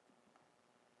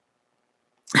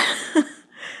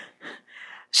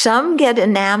 Some get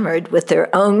enamored with their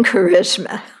own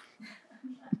charisma.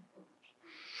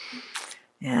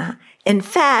 Yeah. In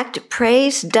fact,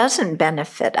 praise doesn't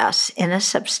benefit us in a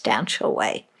substantial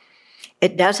way.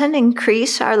 It doesn't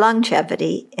increase our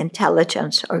longevity,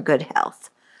 intelligence, or good health,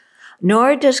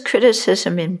 nor does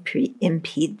criticism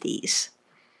impede these.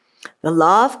 The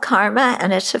law of karma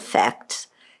and its effects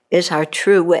is our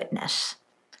true witness.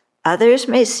 Others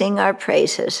may sing our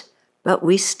praises, but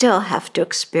we still have to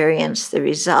experience the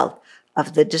result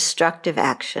of the destructive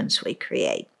actions we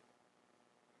create.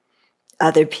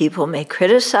 Other people may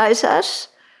criticize us,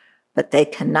 but they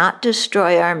cannot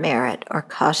destroy our merit or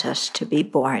cause us to be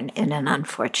born in an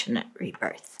unfortunate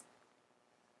rebirth.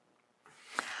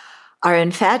 Our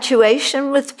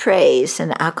infatuation with praise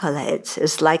and accolades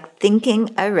is like thinking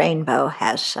a rainbow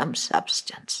has some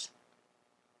substance.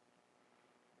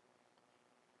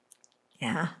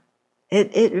 Yeah,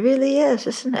 it really is,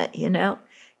 isn't it?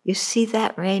 You see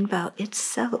that rainbow, it's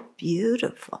so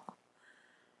beautiful.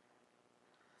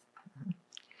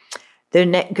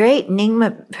 The great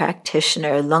Nyingma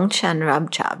practitioner Longchen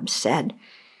Rabjab said,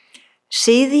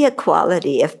 "See the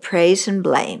equality of praise and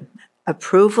blame,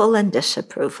 approval and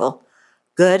disapproval,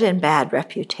 good and bad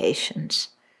reputations,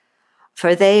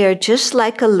 for they are just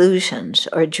like illusions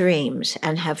or dreams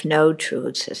and have no true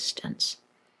existence.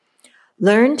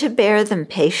 Learn to bear them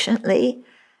patiently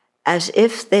as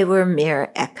if they were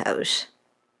mere echoes,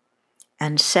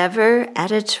 and sever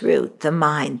at its root the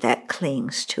mind that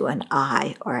clings to an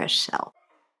I or a self."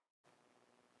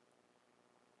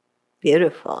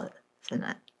 Beautiful, isn't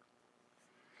it?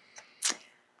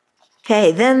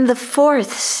 Okay, then the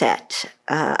fourth set,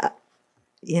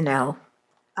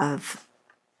 of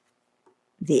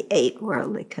the 8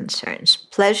 worldly concerns,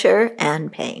 pleasure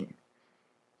and pain.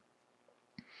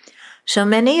 So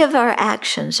many of our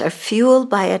actions are fueled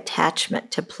by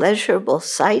attachment to pleasurable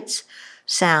sights,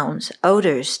 sounds,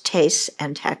 odors, tastes,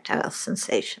 and tactile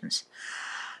sensations,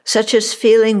 such as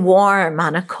feeling warm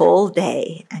on a cold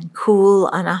day and cool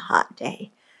on a hot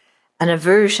day, an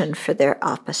aversion for their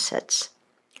opposites,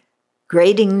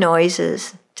 grating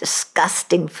noises,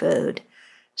 disgusting food,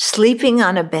 sleeping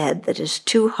on a bed that is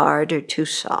too hard or too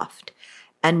soft,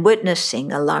 and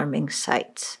witnessing alarming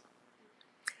sights.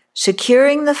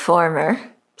 Securing the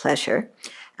former, pleasure,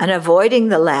 and avoiding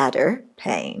the latter,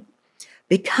 pain,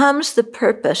 becomes the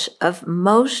purpose of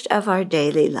most of our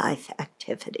daily life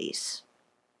activities.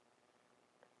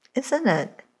 Isn't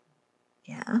it?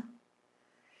 Yeah.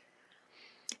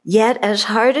 Yet, as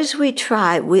hard as we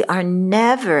try, we are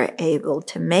never able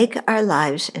to make our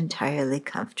lives entirely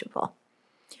comfortable,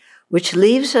 which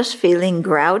leaves us feeling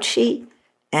grouchy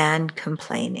and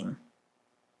complaining.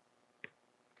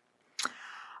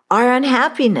 Our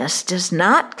unhappiness does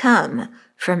not come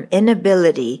from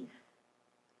inability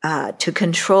to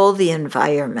control the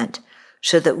environment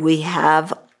so that we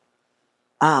have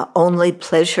only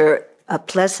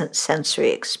pleasant sensory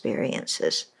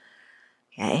experiences.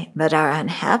 Okay? But our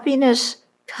unhappiness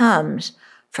comes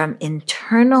from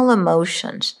internal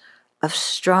emotions of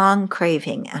strong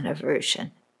craving and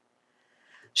aversion.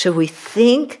 So we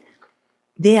think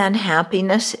the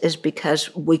unhappiness is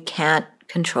because we can't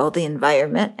control the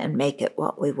environment and make it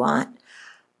what we want.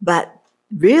 But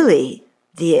really,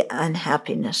 the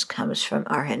unhappiness comes from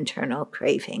our internal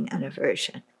craving and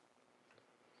aversion.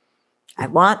 I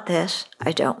want this,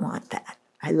 I don't want that.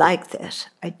 I like this,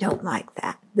 I don't like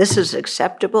that. This is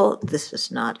acceptable, this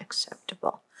is not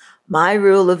acceptable. My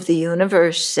rule of the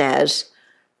universe says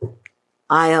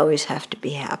I always have to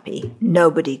be happy.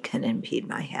 Nobody can impede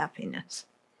my happiness.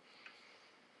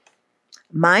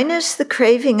 Minus the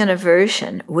craving and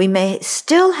aversion, we may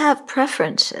still have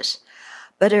preferences,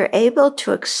 but are able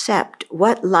to accept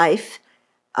what life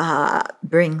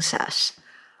brings us.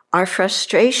 Our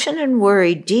frustration and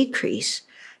worry decrease,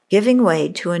 giving way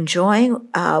to enjoying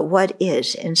what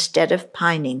is instead of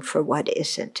pining for what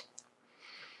isn't.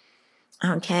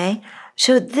 Okay?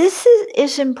 So this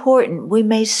is important. We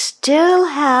may still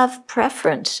have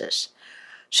preferences.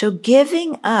 So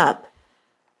giving up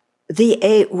the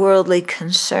 8 worldly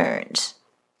concerns,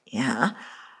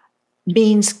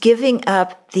 means giving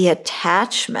up the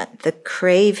attachment, the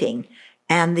craving,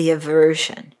 and the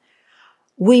aversion.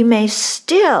 We may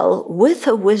still, with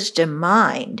a wisdom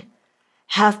mind,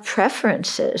 have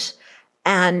preferences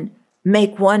and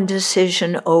make one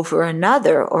decision over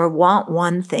another or want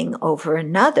one thing over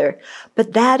another,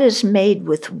 but that is made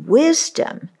with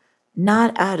wisdom,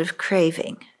 not out of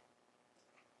craving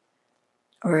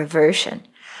or aversion.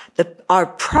 Our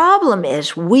problem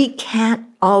is we can't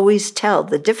always tell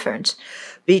the difference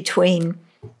between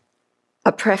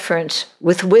a preference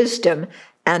with wisdom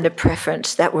and a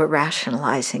preference that we're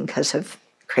rationalizing because of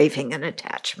craving and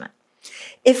attachment.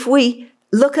 If we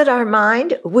look at our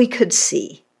mind, we could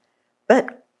see,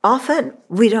 but often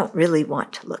we don't really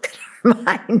want to look at our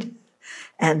mind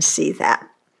and see that.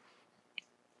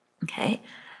 Okay?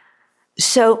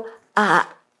 So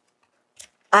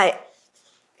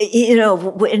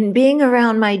in being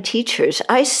around my teachers,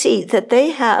 I see that they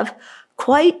have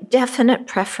quite definite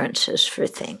preferences for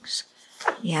things.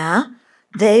 Yeah,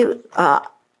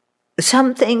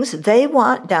 some things they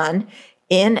want done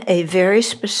in a very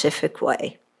specific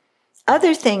way.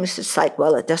 Other things, it's like,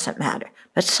 well, it doesn't matter.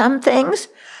 But some things,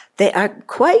 they are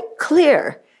quite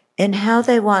clear in how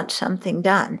they want something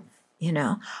done,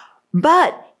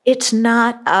 But it's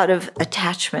not out of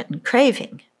attachment and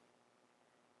craving.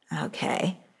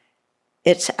 Okay.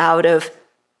 It's out of,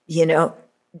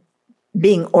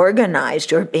 being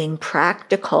organized or being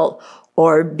practical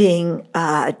or being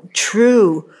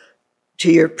true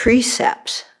to your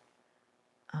precepts.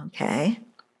 Okay?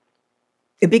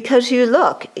 Because you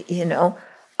look,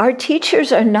 our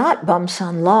teachers are not bumps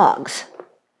on logs.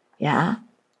 Yeah?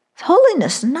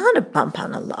 Holiness is not a bump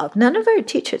on a log. None of our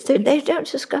teachers, they don't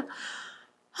just go,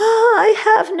 I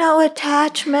have no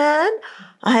attachment.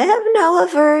 I have no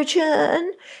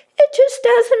aversion. It just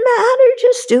doesn't matter.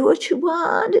 Just do what you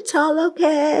want. It's all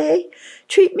okay.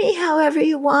 Treat me however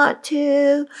you want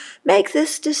to. Make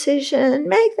this decision.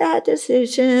 Make that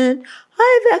decision.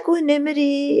 I have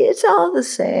equanimity. It's all the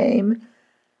same.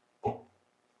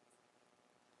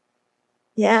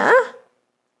 Yeah?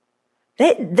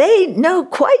 They know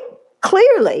quite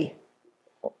clearly,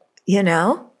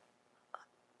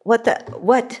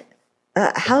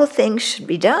 how things should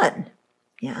be done.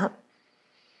 Yeah.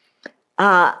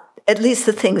 At least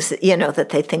the things that, that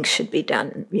they think should be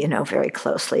done, very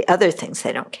closely. Other things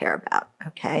they don't care about,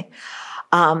 okay?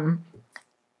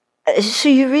 So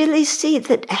you really see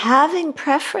that having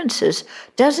preferences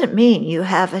doesn't mean you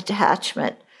have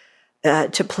attachment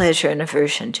to pleasure and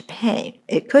aversion to pain.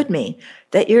 It could mean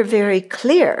that you're very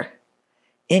clear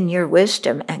in your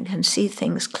wisdom and can see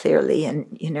things clearly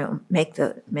and, make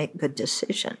good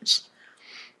decisions.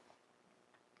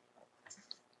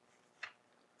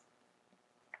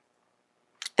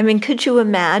 I mean, could you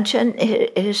imagine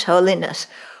His Holiness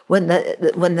when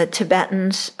the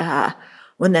Tibetans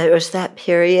when there was that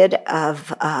period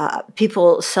of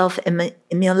people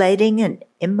self-immolating and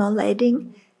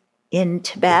immolating in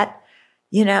Tibet,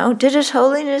 did His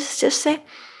Holiness just say,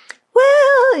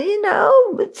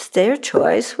 well, it's their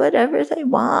choice, whatever they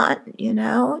want,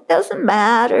 it doesn't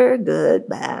matter, good,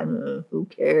 bad, who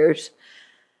cares?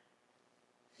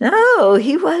 No,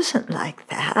 he wasn't like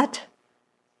that.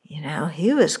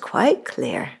 He was quite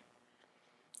clear.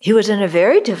 He was in a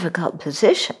very difficult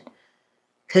position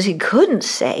because he couldn't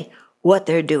say what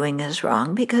they're doing is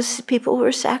wrong because people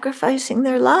were sacrificing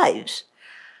their lives.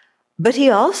 But he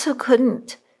also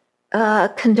couldn't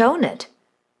condone it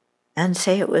and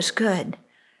say it was good.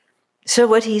 So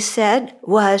what he said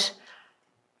was,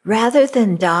 rather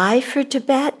than die for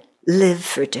Tibet, live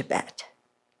for Tibet.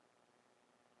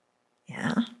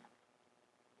 Yeah.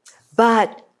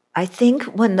 But I think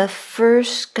when the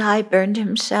first guy burned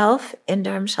himself in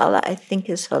Dharamsala, I think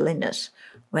His Holiness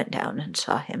went down and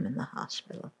saw him in the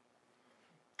hospital.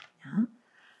 Yeah.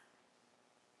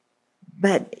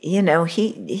 But,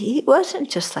 he wasn't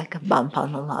just like a bump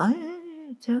on the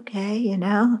line. It's okay,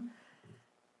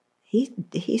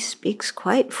 He speaks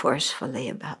quite forcefully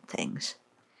about things.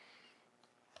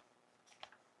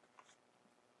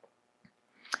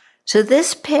 So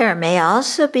this pair may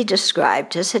also be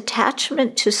described as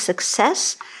attachment to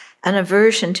success and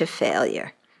aversion to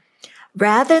failure.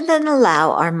 Rather than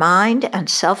allow our mind and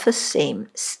self-esteem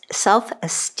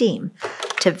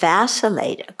to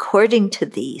vacillate according to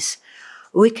these,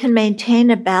 we can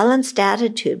maintain a balanced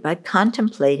attitude by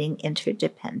contemplating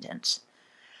interdependence.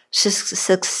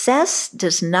 Success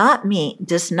does not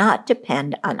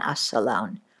depend on us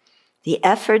alone. The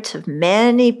efforts of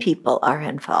many people are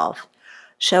involved,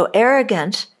 so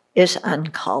arrogance is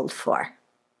uncalled for.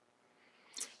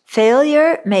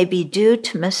 Failure may be due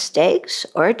to mistakes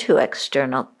or to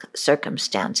external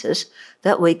circumstances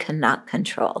that we cannot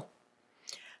control.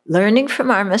 Learning from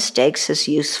our mistakes is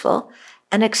useful,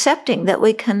 and accepting that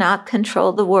we cannot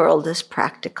control the world is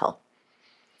practical.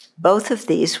 Both of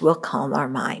these will calm our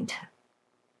mind.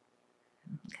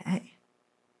 Okay.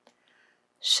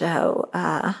 So,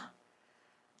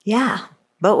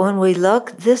 but when we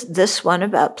look, this one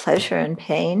about pleasure and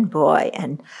pain, boy,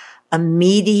 and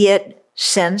immediate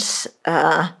sense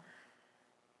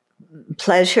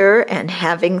pleasure and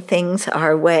having things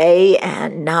our way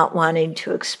and not wanting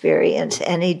to experience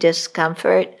any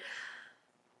discomfort.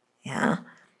 Yeah.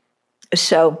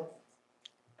 So,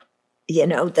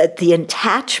 that the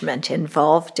attachment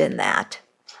involved in that.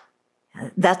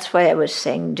 That's why I was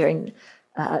saying during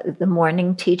the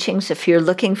morning teachings, if you're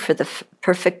looking for the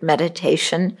perfect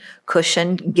meditation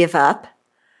cushion, give up.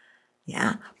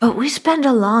 Yeah. But we spend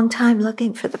a long time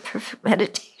looking for the perfect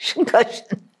meditation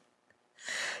cushion.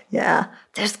 Yeah.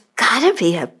 There's got to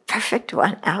be a perfect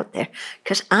one out there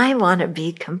because I want to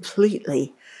be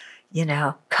completely,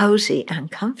 cozy and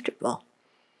comfortable.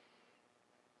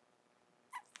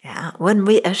 Yeah.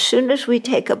 As soon as we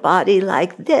take a body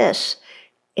like this,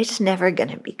 it's never going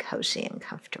to be cozy and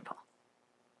comfortable.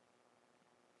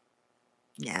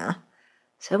 Yeah.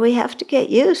 So we have to get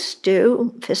used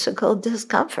to physical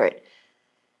discomfort.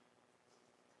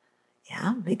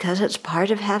 Yeah, because it's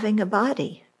part of having a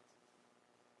body.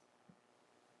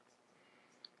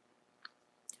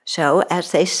 So,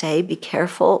 as they say, be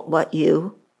careful what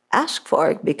you ask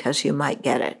for because you might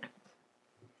get it.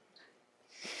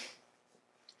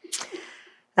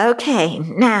 Okay,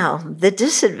 now the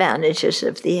disadvantages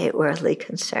of the 8 worldly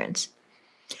concerns.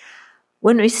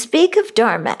 When we speak of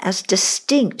Dharma as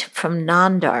distinct from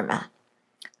non-Dharma,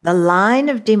 the line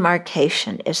of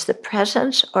demarcation is the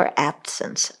presence or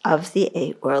absence of the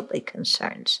 8 worldly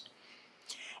concerns.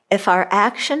 If our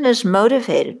action is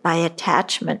motivated by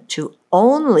attachment to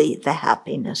only the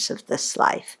happiness of this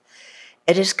life,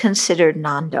 it is considered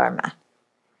non-Dharma.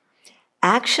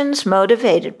 Actions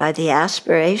motivated by the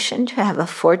aspiration to have a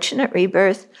fortunate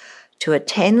rebirth, to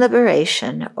attain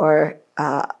liberation, or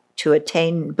to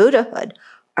attain Buddhahood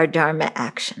are Dharma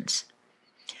actions.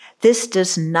 This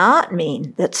does not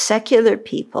mean that secular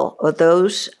people or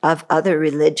those of other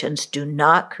religions do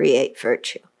not create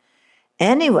virtue.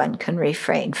 Anyone can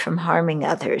refrain from harming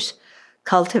others,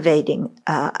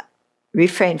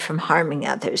 refrain from harming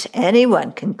others.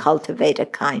 Anyone can cultivate a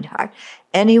kind heart.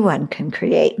 Anyone can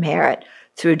create merit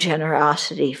through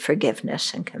generosity,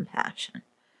 forgiveness, and compassion.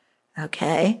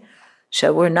 Okay?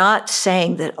 So we're not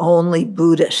saying that only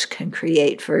Buddhists can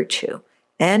create virtue.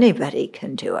 Anybody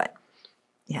can do it.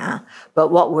 Yeah.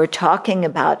 But what we're talking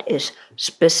about is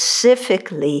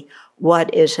specifically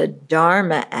what is a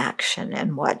Dharma action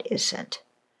and what isn't.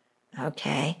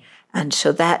 Okay? And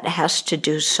so that has to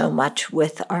do so much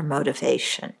with our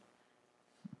motivation.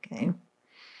 Okay?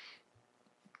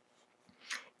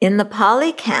 In the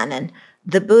Pali Canon,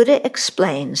 the Buddha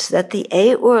explains that the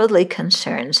 8 worldly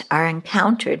concerns are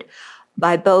encountered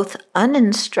by both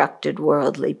uninstructed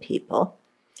worldly people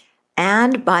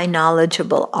and by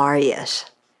knowledgeable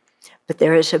Aryas. But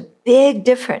there is a big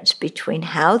difference between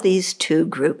how these two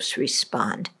groups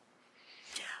respond.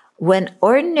 When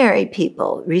ordinary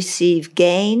people receive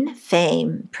gain,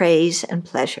 fame, praise, and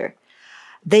pleasure,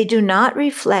 they do not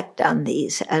reflect on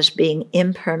these as being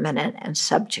impermanent and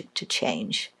subject to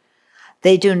change.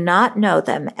 They do not know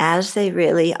them as they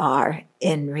really are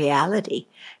in reality,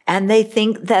 and they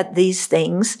think that these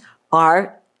things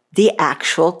are the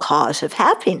actual cause of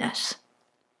happiness.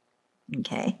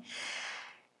 Okay?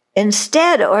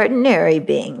 Instead, ordinary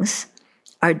beings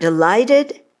are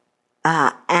delighted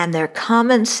and their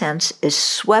common sense is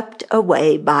swept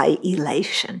away by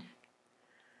elation.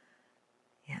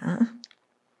 Yeah.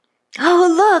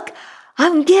 Oh, look,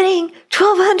 I'm getting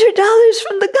 $1,200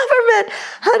 from the government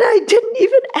and I didn't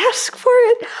even ask for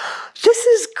it. This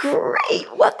is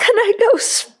great. What can I go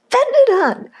spend it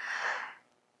on?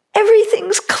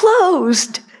 Everything's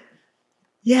closed.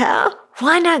 Yeah,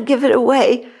 why not give it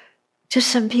away to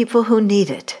some people who need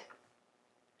it?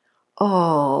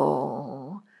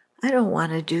 Oh, I don't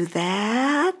want to do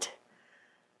that.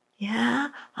 Yeah,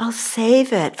 I'll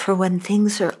save it for when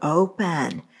things are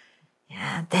open.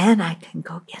 Yeah, then I can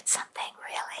go get something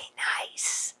really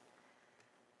nice.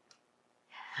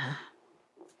 Yeah.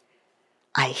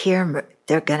 I hear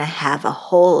they're going to have a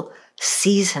whole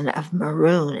season of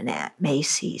maroon at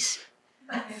Macy's.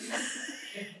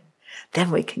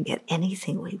 Then we can get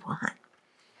anything we want.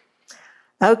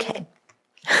 Okay.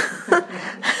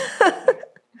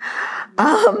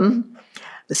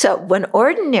 So when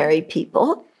ordinary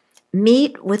people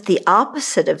meet with the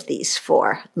opposite of these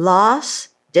 4, loss,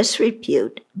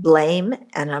 disrepute, blame,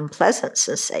 and unpleasant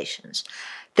sensations,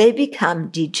 they become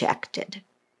dejected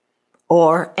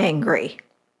or angry.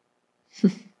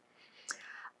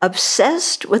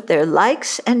 Obsessed with their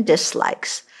likes and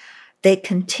dislikes, they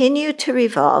continue to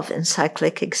revolve in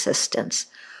cyclic existence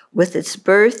with its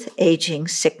birth, aging,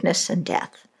 sickness, and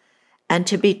death, and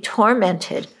to be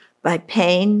tormented by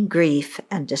pain, grief,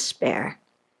 and despair.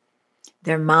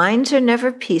 Their minds are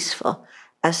never peaceful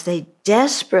as they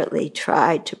desperately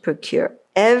try to procure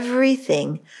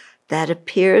everything that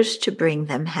appears to bring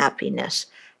them happiness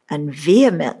and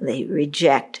vehemently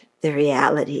reject the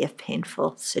reality of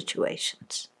painful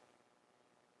situations.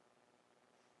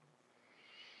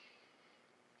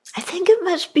 I think it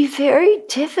must be very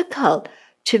difficult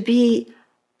to be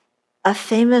a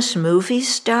famous movie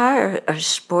star or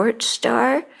sports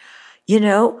star,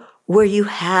 where you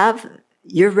have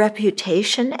your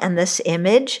reputation and this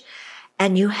image,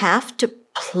 and you have to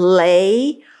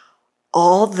play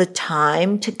all the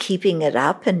time to keeping it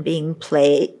up and being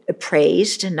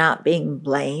praised and not being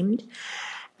blamed,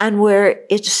 and where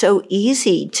it's so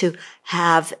easy to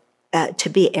have to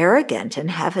be arrogant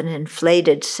and have an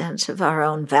inflated sense of our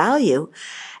own value,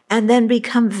 and then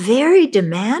become very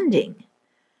demanding.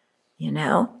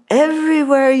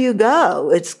 Everywhere you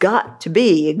go, it's got to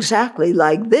be exactly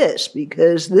like this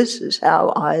because this is how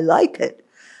I like it.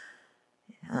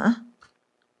 Yeah.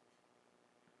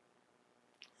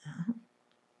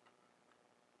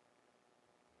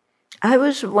 I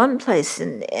was one place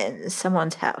in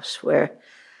someone's house where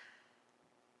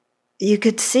you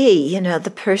could see,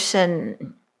 the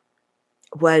person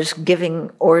was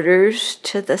giving orders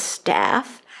to the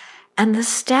staff, and the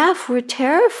staff were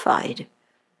terrified,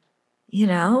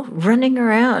 running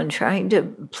around trying to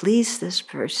please this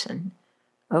person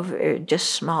over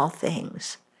just small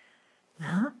things.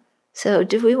 So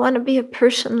do we want to be a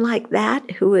person like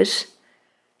that who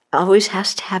always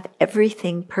has to have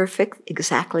everything perfect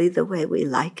exactly the way we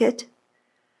like it?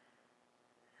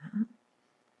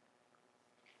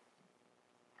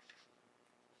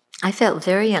 I felt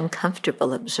very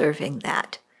uncomfortable observing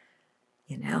that,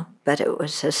 but it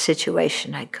was a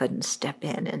situation I couldn't step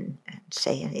in and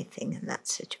say anything in that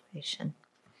situation.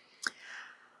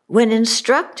 When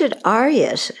instructed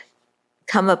Aryas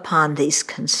come upon these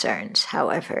concerns,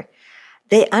 however,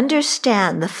 they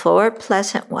understand the 4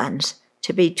 pleasant ones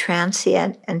to be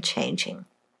transient and changing.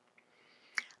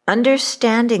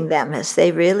 Understanding them as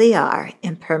they really are,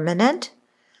 impermanent,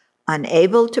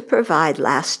 unable to provide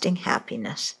lasting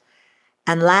happiness,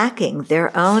 and lacking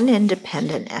their own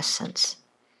independent essence.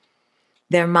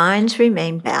 Their minds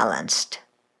remain balanced.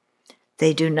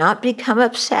 They do not become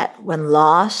upset when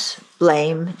loss,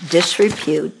 blame,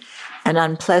 disrepute, and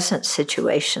unpleasant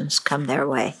situations come their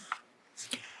way.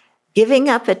 Giving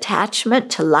up attachment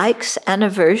to likes and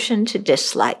aversion to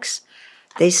dislikes,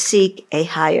 they seek a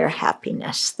higher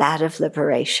happiness, that of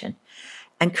liberation,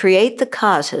 and create the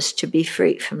causes to be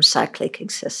free from cyclic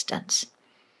existence.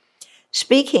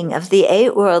 Speaking of the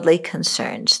 8 worldly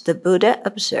concerns, the Buddha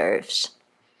observes,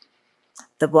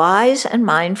 the wise and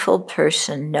mindful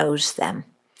person knows them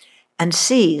and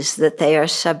sees that they are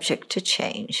subject to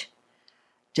change.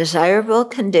 Desirable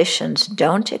conditions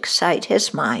don't excite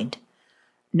his mind,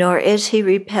 nor is he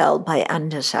repelled by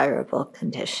undesirable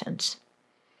conditions.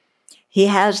 He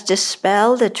has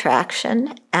dispelled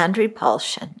attraction and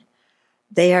repulsion.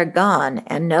 They are gone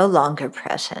and no longer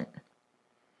present.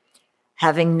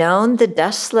 Having known the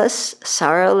dustless,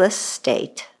 sorrowless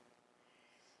state,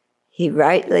 he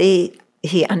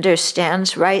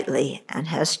understands rightly and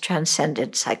has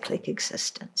transcended cyclic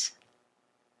existence.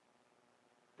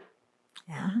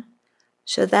 Yeah.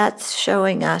 So that's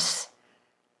showing us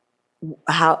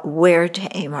where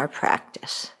to aim our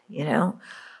practice.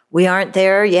 We aren't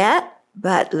there yet,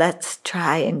 but let's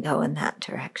try and go in that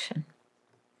direction.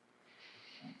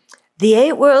 The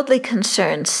 8 worldly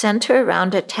concerns center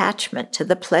around attachment to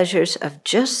the pleasures of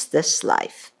just this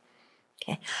life.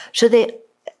 Okay, so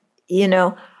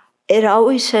it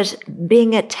always says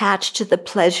being attached to the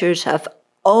pleasures of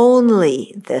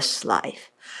only this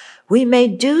life. We may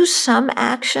do some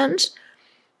actions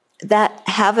that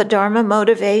have a Dharma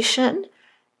motivation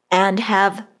and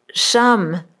have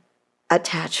some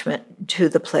attachment to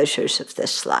the pleasures of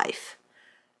this life.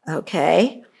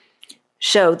 Okay?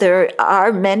 So there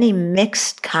are many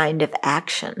mixed kind of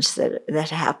actions that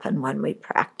happen when we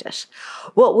practice.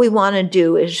 What we want to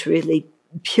do is really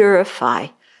purify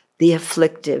the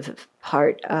afflictive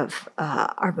part of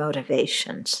our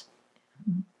motivations.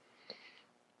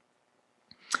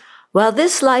 While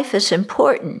this life is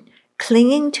important,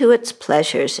 clinging to its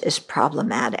pleasures is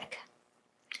problematic.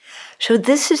 So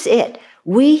this is it.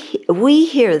 We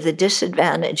hear the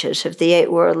disadvantages of the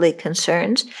 8 worldly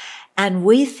concerns, and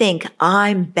we think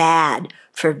I'm bad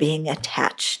for being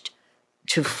attached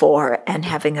to 4 and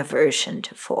having aversion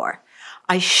to 4.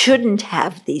 I shouldn't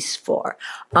have these 4.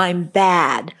 I'm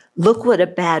bad. Look what a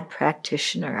bad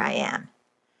practitioner I am.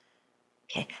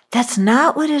 Okay, that's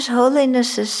not what His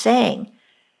Holiness is saying.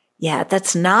 Yeah,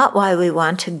 that's not why we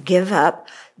want to give up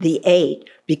the 8,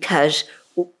 because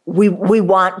we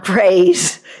want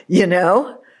praise,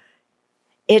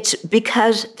 It's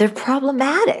because they're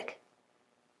problematic.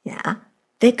 Yeah,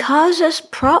 they cause us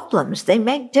problems. They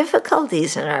make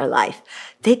difficulties in our life.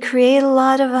 They create a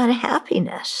lot of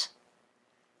unhappiness.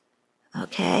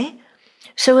 Okay?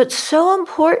 So it's so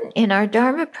important in our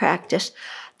Dharma practice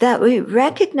that we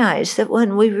recognize that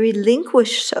when we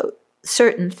relinquish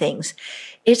certain things,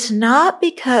 it's not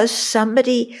because some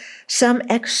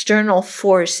external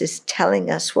force is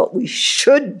telling us what we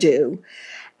should do,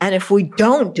 and if we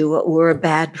don't do it, we're a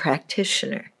bad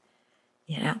practitioner.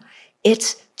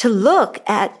 It's to look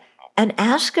at and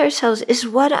ask ourselves, is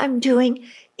what I'm doing,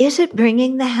 is it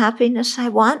bringing the happiness I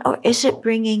want, or is it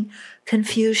bringing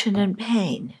confusion and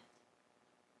pain?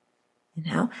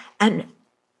 And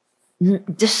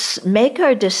just make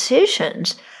our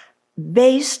decisions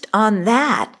based on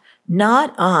that,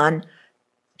 not on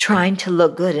trying to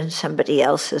look good in somebody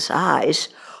else's eyes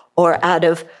or out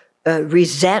of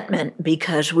resentment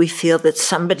because we feel that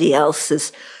somebody else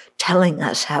is telling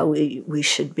us how we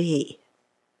should be.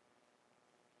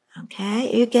 Okay,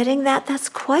 are you getting that? That's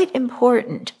quite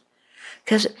important.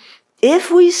 Because if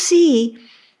we see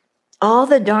all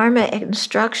the Dharma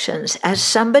instructions as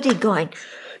somebody going,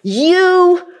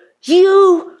 you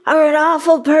are an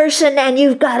awful person and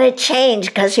you've got to change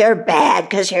because you're bad,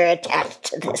 because you're attached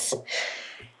to this.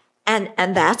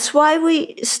 And that's why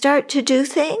we start to do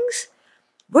things.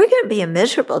 We're going to be a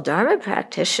miserable Dharma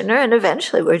practitioner and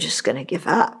eventually we're just going to give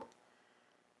up.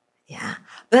 Yeah,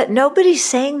 but nobody's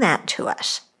saying that to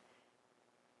us.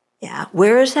 Yeah,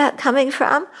 where is that coming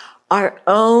from? Our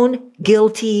own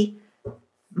guilty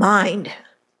mind.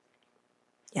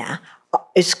 Yeah,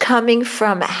 it's coming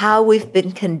from how we've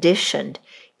been conditioned,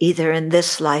 either in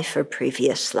this life or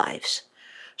previous lives.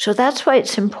 So that's why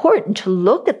it's important to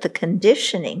look at the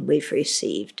conditioning we've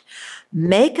received,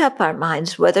 make up our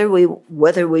minds whether we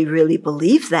really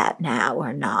believe that now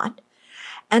or not,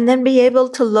 and then be able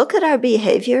to look at our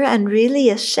behavior and really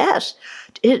assess,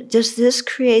 does this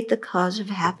create the cause of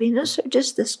happiness or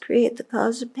does this create the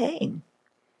cause of pain?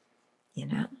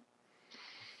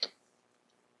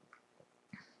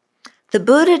 The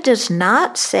Buddha does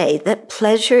not say that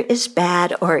pleasure is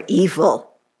bad or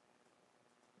evil.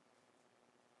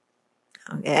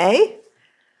 Okay?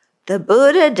 The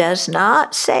Buddha does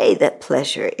not say that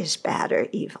pleasure is bad or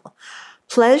evil.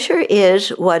 Pleasure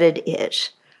is what it is.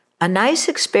 A nice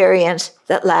experience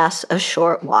that lasts a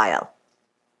short while.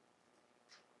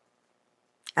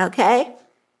 Okay?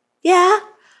 Yeah,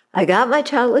 I got my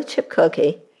chocolate chip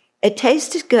cookie. It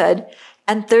tasted good.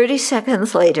 And 30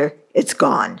 seconds later, it's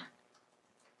gone.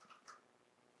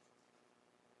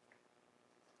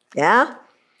 Yeah?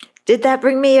 Did that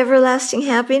bring me everlasting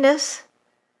happiness?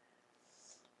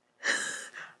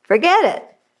 Forget it.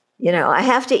 I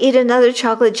have to eat another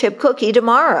chocolate chip cookie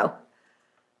tomorrow.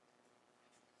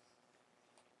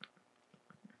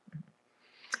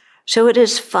 So it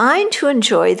is fine to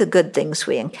enjoy the good things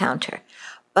we encounter,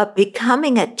 but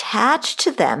becoming attached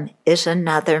to them is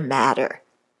another matter.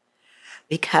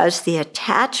 Because the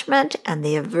attachment and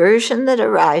the aversion that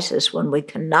arises when we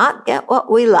cannot get what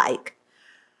we like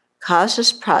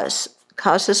causes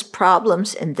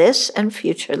problems in this and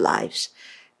future lives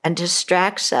and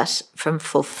distracts us from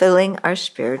fulfilling our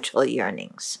spiritual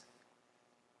yearnings.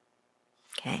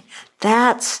 Okay,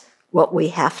 that's what we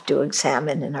have to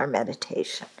examine in our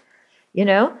meditation.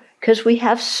 Because we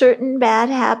have certain bad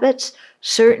habits,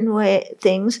 certain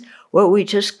things where we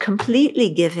just completely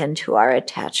give in to our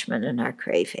attachment and our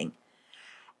craving.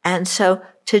 And so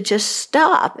to just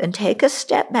stop and take a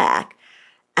step back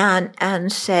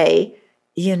and say,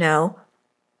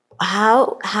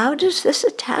 how does this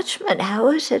attachment, how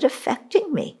is it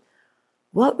affecting me?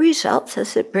 What results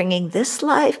is it bringing this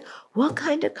life? What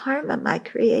kind of karma am I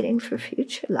creating for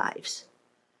future lives?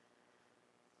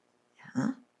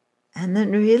 Yeah. And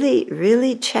then really,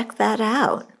 really check that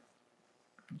out.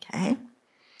 Okay?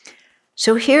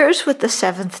 So here's what the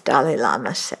 7th Dalai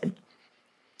Lama said.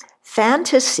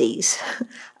 Fantasies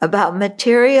about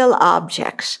material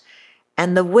objects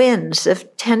and the winds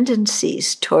of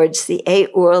tendencies towards the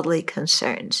 8 worldly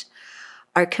concerns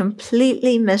are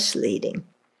completely misleading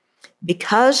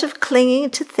because of clinging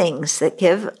to things that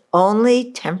give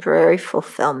only temporary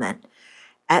fulfillment.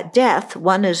 At death,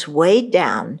 one is weighed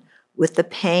down with the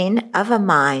pain of a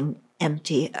mind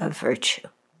empty of virtue.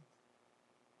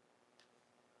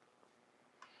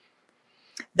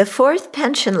 The 4th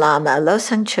Panchen Lama,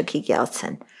 Losang Chökyi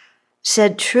Gyaltsen,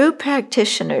 said true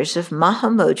practitioners of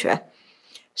Mahamudra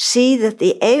see that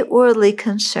the 8 worldly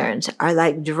concerns are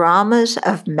like dramas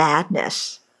of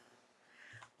madness.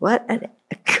 What a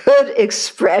good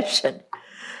expression.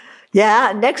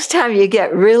 Yeah, next time you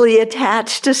get really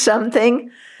attached to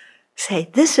something, say,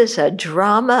 this is a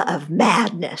drama of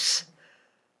madness.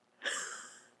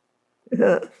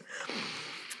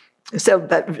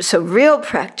 So real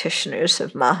practitioners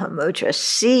of Mahamudra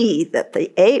see that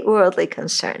the 8 worldly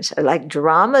concerns are like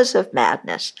dramas of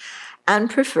madness and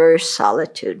prefer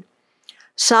solitude.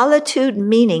 Solitude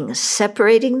meaning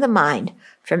separating the mind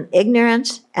from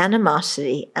ignorance,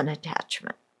 animosity, and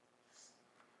attachment.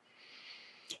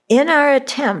 In our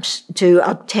attempts to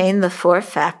obtain the 4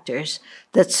 factors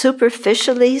that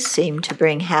superficially seem to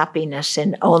bring happiness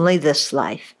in only this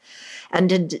life,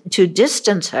 and to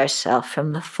distance ourselves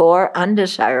from the 4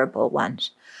 undesirable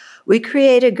ones, we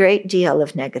create a great deal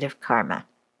of negative karma.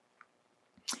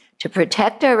 To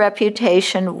protect our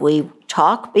reputation, we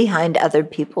talk behind other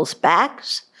people's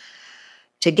backs.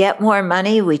 To get more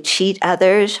money, we cheat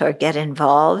others or get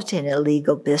involved in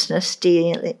illegal business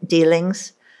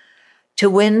dealings. To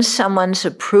win someone's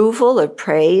approval or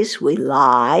praise, we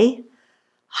lie,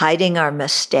 hiding our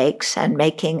mistakes and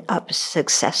making up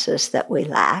successes that we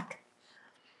lack.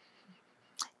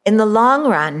 In the long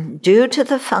run, due to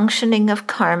the functioning of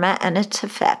karma and its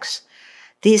effects,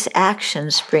 these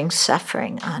actions bring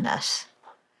suffering on us.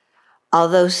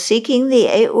 Although seeking the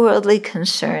 8 worldly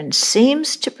concerns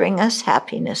seems to bring us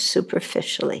happiness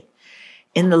superficially,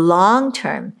 in the long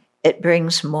term, it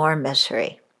brings more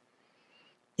misery.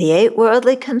 The 8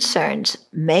 worldly concerns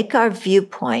make our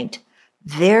viewpoint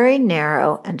very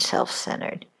narrow and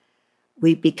self-centered.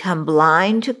 We become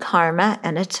blind to karma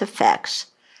and its effects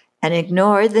and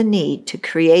ignore the need to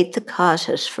create the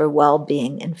causes for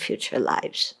well-being in future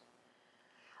lives.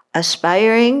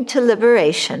 Aspiring to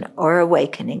liberation or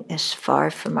awakening is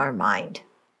far from our mind.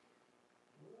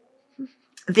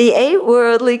 The 8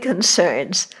 worldly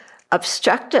concerns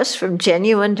obstruct us from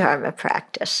genuine Dharma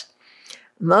practice.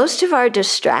 Most of our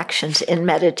distractions in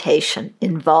meditation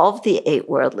involve the 8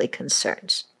 worldly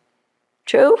concerns.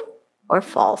 True or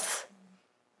false?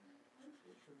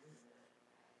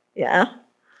 Yeah?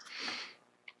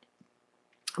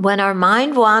 When our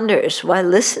mind wanders while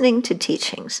listening to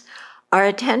teachings, our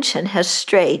attention has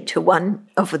strayed to one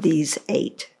of these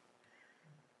 8.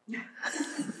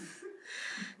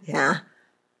 Yeah.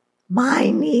 My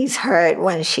knees hurt.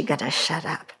 When is she going to shut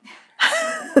up?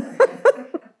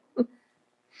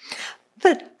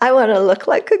 But I want to look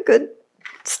like a good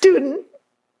student.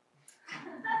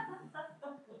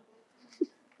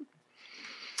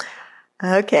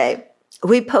 Okay.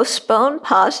 We postpone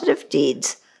positive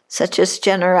deeds such as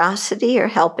generosity or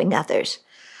helping others,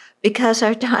 because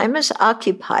our time is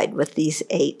occupied with these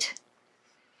 8.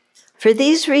 For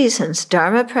these reasons,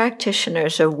 Dharma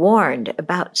practitioners are warned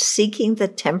about seeking the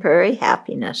temporary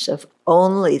happiness of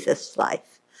only this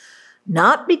life,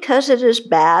 not because it is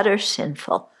bad or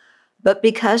sinful, but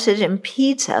because it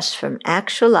impedes us from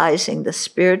actualizing the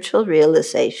spiritual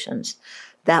realizations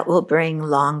that will bring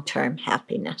long-term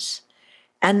happiness.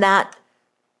 And that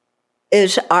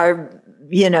is our,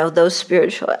 those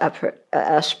spiritual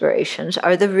aspirations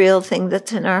are the real thing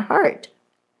that's in our heart.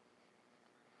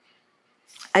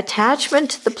 Attachment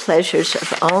to the pleasures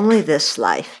of only this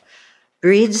life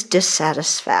breeds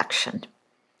dissatisfaction.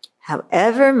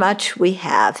 However much we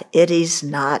have, it is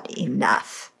not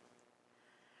enough.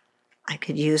 I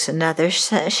could use another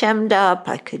shemmed up,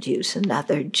 I could use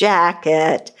another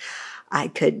jacket, I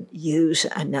could use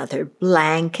another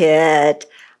blanket,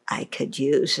 I could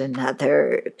use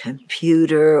another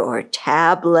computer or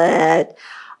tablet.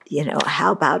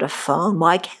 How about a phone?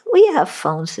 Why can't we have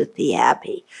phones at the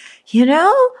Abbey?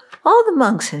 All the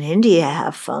monks in India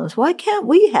have phones. Why can't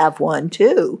we have one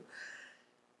too?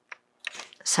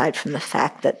 Aside from the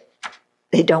fact that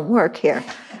they don't work here,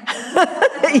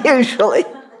 usually.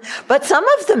 But some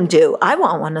of them do. I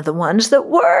want one of the ones that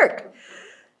work.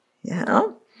 We do have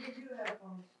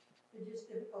phones. They're just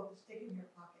difficult to stick in your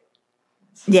pocket.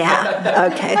 Yeah,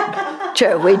 okay.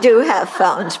 True, we do have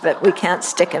phones, but we can't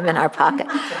stick them in our pocket.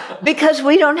 Because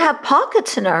we don't have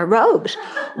pockets in our robes.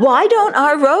 Why don't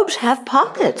our robes have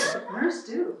pockets? Yours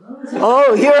do.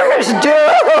 Oh, yours do.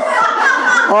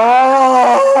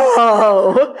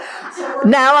 Oh.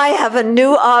 Now I have a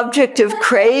new object of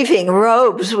craving,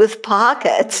 robes with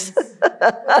pockets.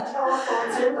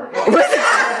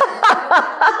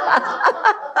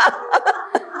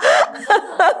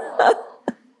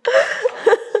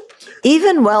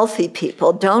 Even wealthy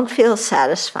people don't feel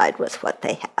satisfied with what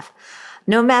they have.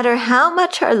 No matter how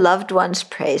much our loved ones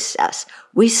praise us,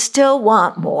 we still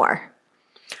want more.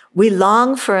 We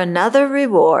long for another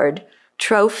reward,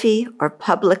 trophy, or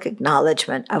public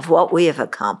acknowledgement of what we have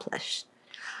accomplished.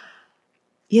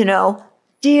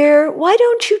 Dear, why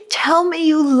don't you tell me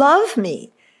you love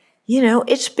me?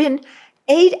 It's been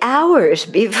 8 hours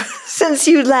since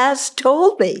you last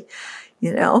told me.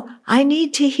 I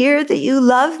need to hear that you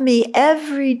love me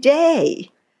every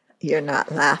day. You're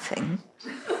not laughing.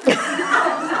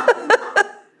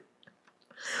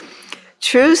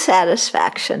 True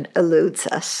satisfaction eludes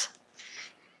us.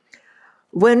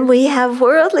 When we have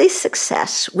worldly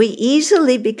success, we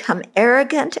easily become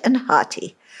arrogant and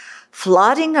haughty,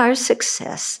 flaunting our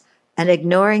success and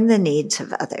ignoring the needs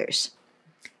of others.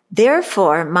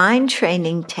 Therefore, mind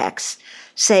training texts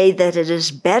say that it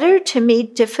is better to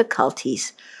meet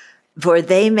difficulties, for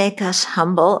they make us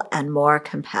humble and more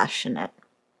compassionate.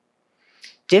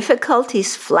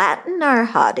 Difficulties flatten our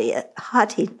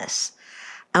haughtiness,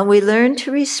 and we learn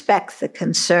to respect the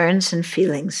concerns and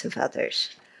feelings of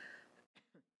others.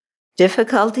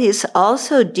 Difficulties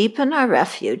also deepen our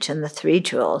refuge in the 3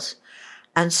 jewels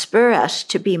and spur us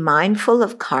to be mindful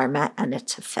of karma and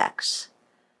its effects.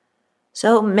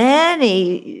 So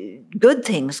many good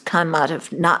things come out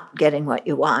of not getting what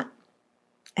you want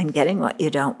and getting what you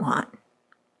don't want.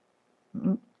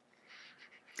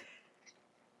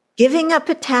 Giving up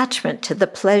attachment to the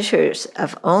pleasures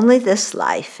of only this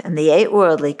life and the 8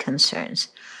 worldly concerns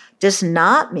does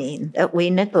not mean that we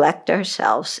neglect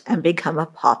ourselves and become a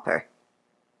pauper.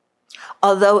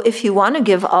 Although if you want to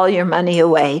give all your money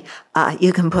away,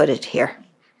 you can put it here.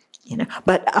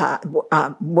 But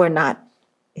we're not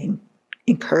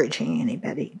encouraging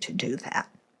anybody to do that.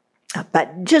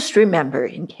 But just remember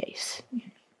in case.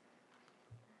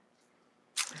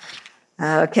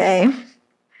 Okay.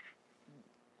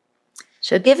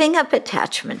 So giving up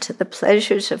attachment to the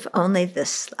pleasures of only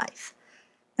this life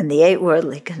and the 8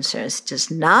 worldly concerns does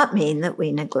not mean that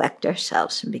we neglect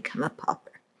ourselves and become a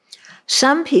pauper.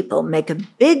 Some people make a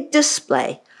big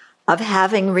display of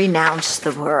having renounced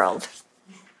the world.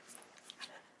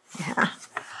 Yeah.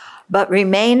 But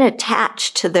remain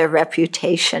attached to their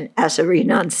reputation as a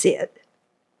renunciate.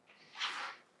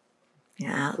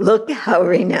 Yeah, look how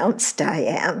renounced I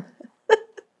am.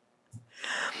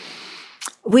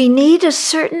 We need a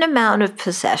certain amount of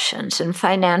possessions and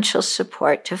financial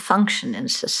support to function in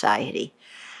society.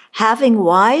 Having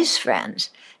wise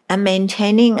friends and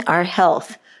maintaining our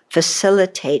health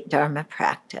facilitate Dharma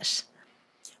practice.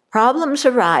 Problems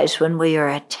arise when we are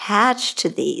attached to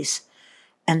these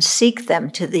and seek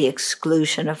them to the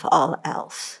exclusion of all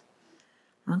else.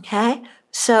 Okay?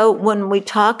 So when we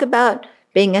talk about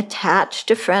being attached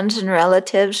to friends and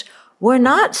relatives We're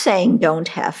not saying don't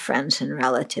have friends and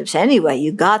relatives. Anyway,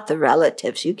 you got the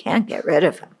relatives. You can't get rid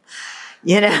of them,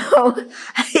 even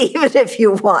if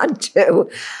you want to.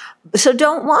 So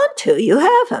don't want to. You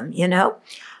have them,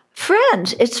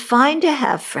 Friends, it's fine to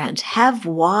have friends. Have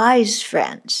wise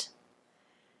friends.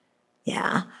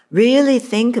 Yeah. Really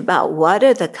think about what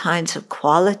are the kinds of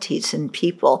qualities in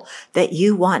people that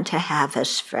you want to have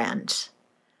as friends.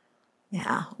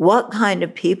 Yeah. What kind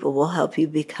of people will help you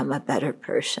become a better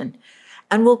person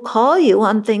and will call you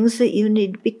on things that you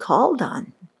need to be called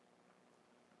on?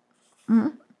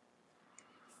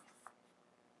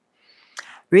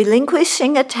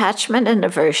 Relinquishing attachment and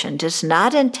aversion does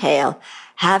not entail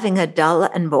having a dull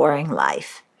and boring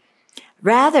life.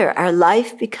 Rather, our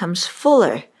life becomes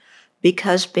fuller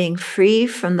because being free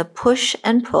from the push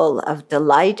and pull of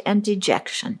delight and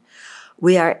dejection,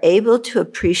 we are able to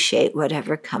appreciate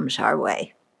whatever comes our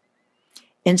way.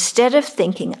 Instead of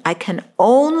thinking, I can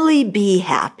only be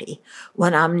happy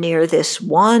when I'm near this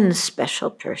one special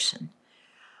person,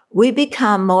 we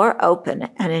become more open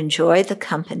and enjoy the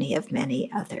company of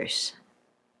many others.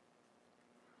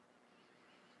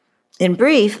 In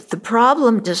brief, the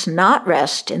problem does not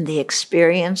rest in the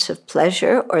experience of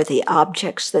pleasure or the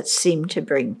objects that seem to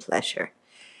bring pleasure.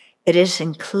 It is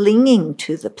in clinging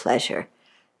to the pleasure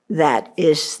that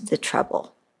is the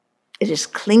trouble. It is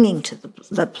clinging to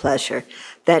the pleasure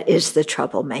that is the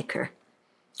troublemaker.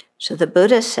 So the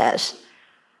Buddha says,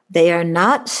 they are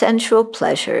not sensual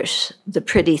pleasures, the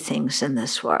pretty things in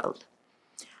this world.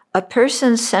 A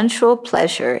person's sensual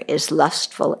pleasure is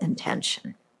lustful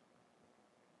intention.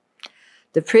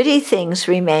 The pretty things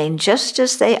remain just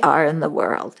as they are in the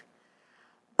world,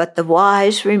 but the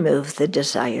wise remove the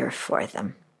desire for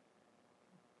them.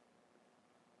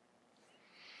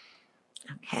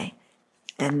 Okay,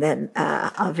 and then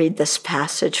I'll read this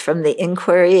passage from the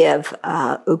Inquiry of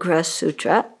Ugra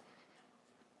Sutra.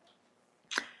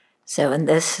 So in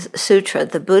this sutra,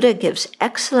 the Buddha gives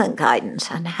excellent guidance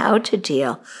on how to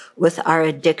deal with our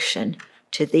addiction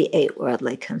to the 8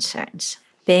 worldly concerns.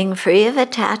 Being free of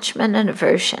attachment and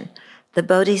aversion, the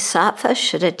bodhisattva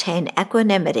should attain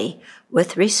equanimity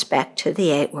with respect to the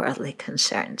 8 worldly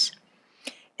concerns.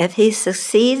 If he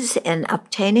succeeds in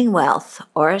obtaining wealth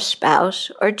or a spouse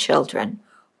or children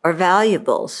or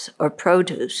valuables or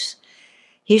produce,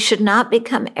 he should not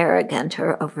become arrogant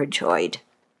or overjoyed.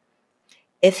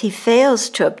 If he fails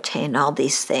to obtain all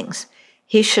these things,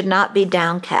 he should not be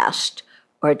downcast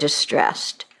or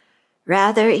distressed.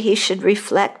 Rather, he should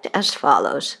reflect as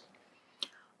follows.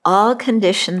 All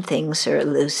conditioned things are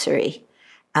illusory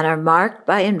and are marked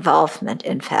by involvement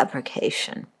in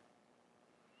fabrication.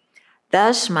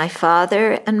 Thus, my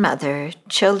father and mother,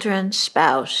 children,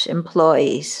 spouse,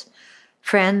 employees,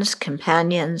 friends,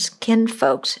 companions,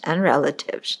 kinfolks, and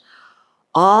relatives,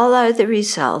 all are the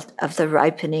result of the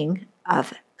ripening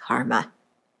of karma.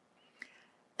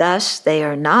 Thus, they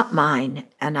are not mine,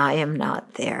 and I am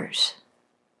not theirs.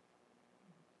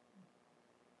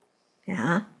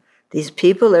 Yeah, these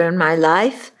people are in my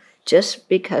life just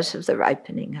because of the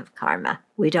ripening of karma.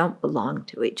 We don't belong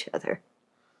to each other.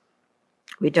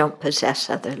 We don't possess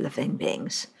other living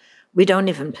beings. We don't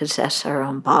even possess our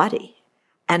own body.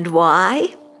 And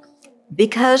why?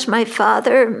 Because my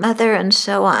father, mother, and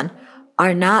so on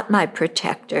are not my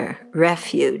protector,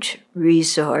 refuge,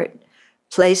 resort,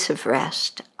 place of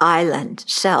rest, island,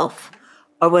 self,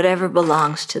 or whatever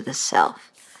belongs to the self.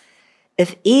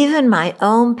 If even my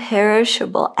own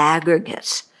perishable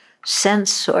aggregates,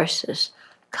 sense sources,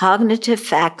 cognitive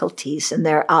faculties, and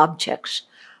their objects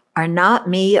are not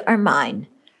me or mine,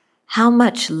 how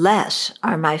much less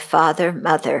are my father,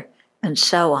 mother, and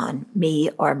so on,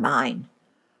 me or mine,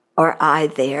 or I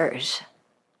theirs?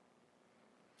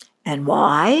 And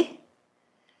why?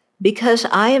 Because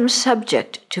I am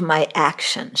subject to my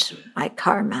actions, my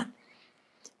karma,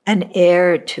 and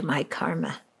heir to my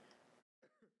karma.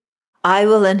 I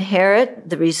will inherit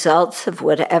the results of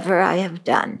whatever I have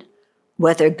done,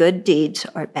 whether good deeds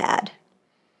or bad.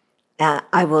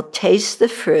 I will taste the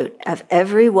fruit of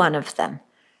every one of them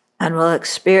and will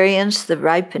experience the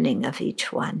ripening of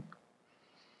each one.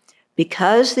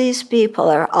 Because these people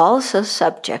are also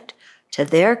subject to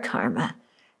their karma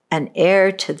and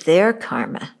heir to their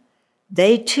karma,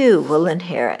 they too will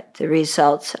inherit the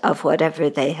results of whatever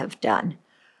they have done,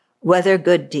 whether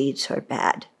good deeds or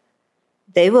bad.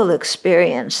 They will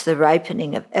experience the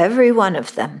ripening of every one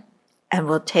of them and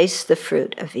will taste the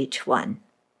fruit of each one.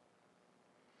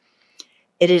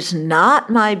 It is not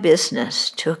my business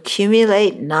to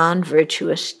accumulate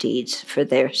non-virtuous deeds for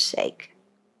their sake.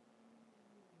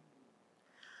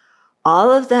 All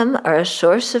of them are a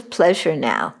source of pleasure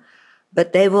now,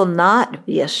 but they will not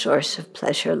be a source of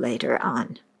pleasure later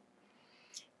on.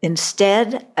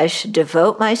 Instead, I should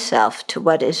devote myself to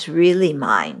what is really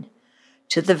mine,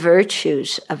 to the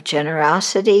virtues of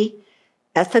generosity,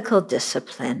 ethical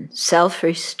discipline,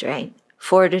 self-restraint,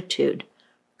 fortitude,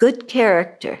 good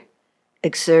character,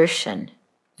 exertion,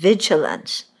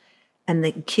 vigilance, and the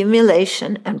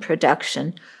accumulation and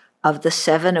production of the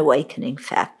 7 awakening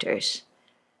factors.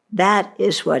 That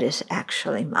is what is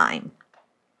actually mine.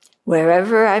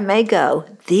 Wherever I may go,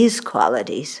 these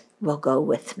qualities will go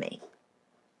with me.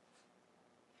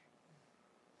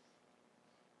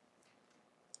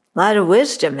 A lot of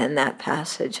wisdom in that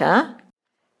passage, huh?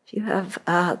 If you have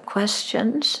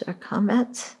questions or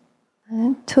comments.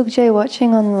 Tukjay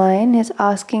watching online is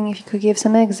asking if you could give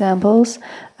some examples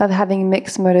of having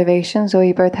mixed motivations, or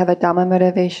you both have a Dharma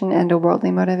motivation and a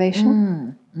worldly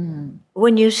motivation.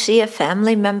 When you see a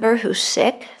family member who's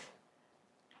sick,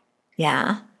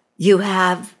 you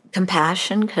have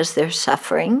compassion because they're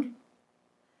suffering.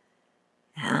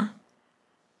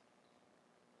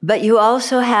 But you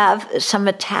also have some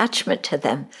attachment to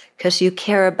them because you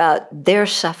care about their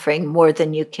suffering more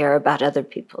than you care about other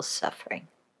people's suffering.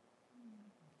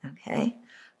 Okay?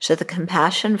 So the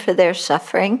compassion for their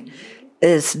suffering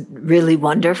is really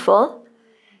wonderful.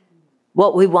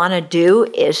 What we want to do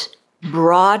is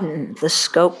broaden the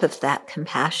scope of that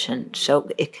compassion so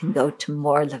it can go to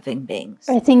more living beings.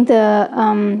 I think the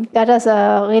gathas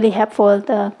are really helpful,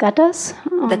 the gathas.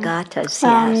 The gathas,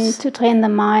 yes. To train the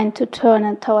mind to turn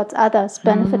it towards others,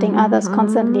 benefiting others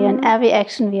constantly in every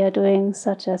action we are doing,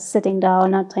 such as sitting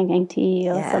down or drinking tea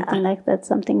or something like that,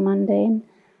 something mundane.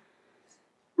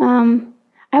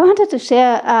 I wanted to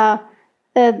share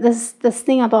this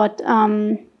thing about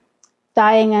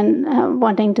dying and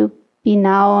wanting to be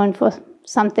now and for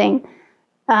something.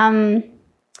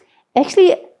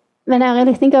 Actually, when I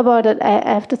really think about it, I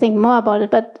have to think more about it.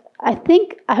 But I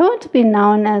think I want to be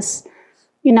known as,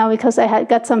 because I had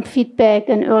got some feedback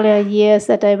in earlier years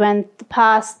that I went the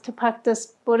path to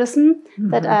practice Buddhism,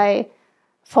 that I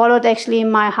followed actually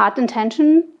my heart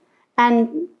intention.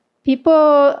 And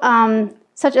people,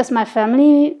 such as my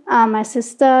family, my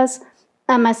sister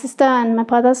and my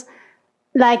brothers,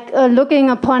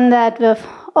 looking upon that with,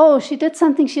 she did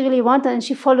something she really wanted and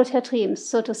she followed her dreams,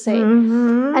 so to say.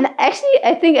 And actually,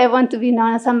 I think I want to be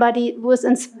known as somebody who is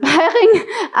inspiring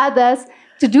others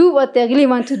to do what they really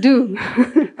want to do.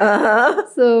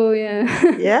 So,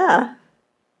 yeah.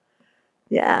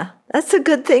 Yeah. That's a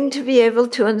good thing to be able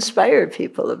to inspire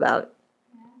people about.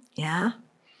 Yeah.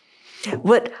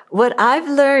 What I've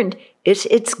learned is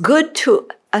it's good to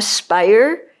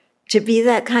aspire to be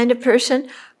that kind of person,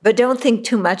 but don't think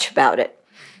too much about it.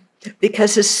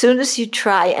 Because as soon as you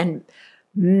try and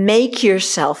make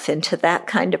yourself into that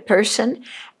kind of person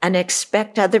and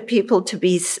expect other people to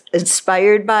be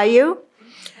inspired by you,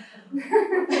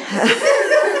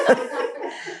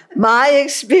 my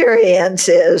experience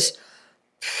is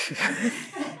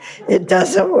it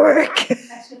doesn't work.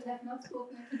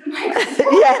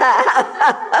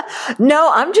 Yeah.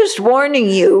 No, I'm just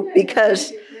warning you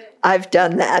because I've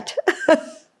done that.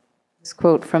 This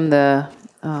quote from the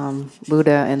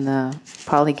Buddha in the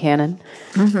Pali Canon.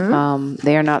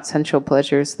 They are not sensual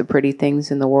pleasures, the pretty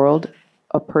things in the world.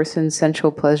 A person's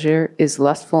sensual pleasure is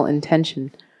lustful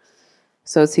intention.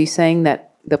 So is he saying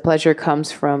that the pleasure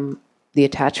comes from the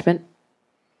attachment?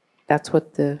 That's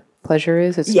what the pleasure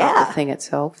is? It's not the thing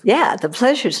itself? Yeah, the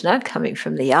pleasure's not coming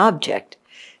from the object.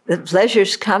 The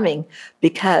pleasure's coming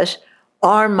because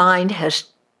our mind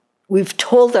we've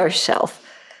told ourselves,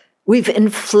 we've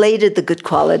inflated the good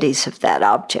qualities of that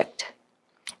object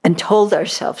and told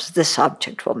ourselves this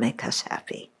object will make us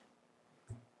happy.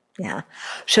 Yeah.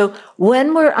 So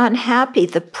when we're unhappy,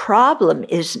 the problem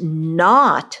is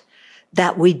not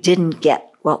that we didn't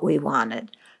get what we wanted.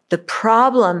 The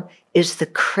problem is the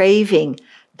craving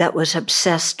that was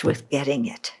obsessed with getting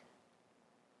it.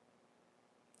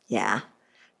 Yeah.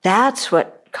 That's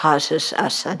what causes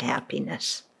us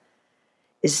unhappiness.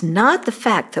 Is not the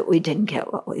fact that we didn't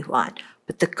get what we want,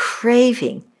 but the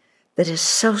craving that is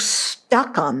so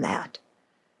stuck on that.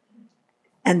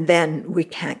 And then we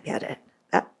can't get it,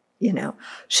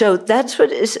 So that's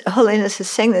what Holiness is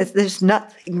saying, that there's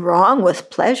nothing wrong with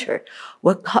pleasure.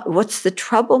 What's the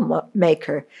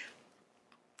troublemaker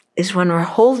is when we're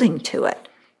holding to it.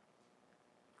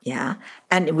 Yeah.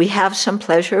 And we have some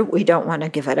pleasure, we don't want to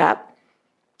give it up.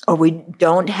 Or we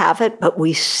don't have it, but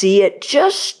we see it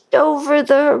just over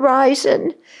the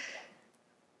horizon.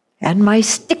 And my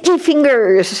sticky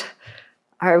fingers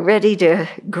are ready to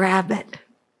grab it.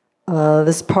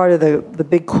 This part of the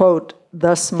big quote,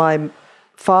 thus my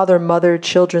father, mother,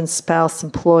 children, spouse,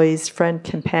 employees, friend,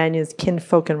 companions,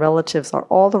 kinfolk, and relatives are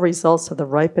all the results of the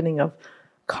ripening of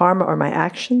karma or my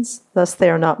actions. Thus, they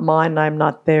are not mine and I am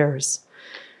not theirs.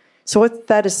 So what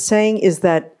that is saying is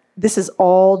that this is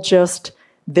all just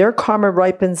their karma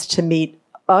ripens to meet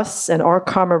us and our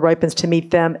karma ripens to meet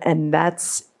them, and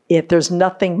that's it. There's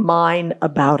nothing mine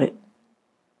about it.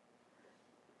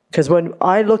 Because when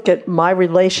I look at my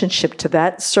relationship to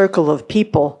that circle of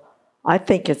people, I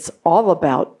think it's all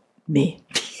about me.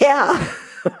 Yeah.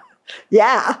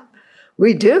 Yeah,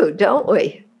 we do, don't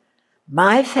we?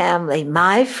 My family,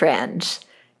 my friends,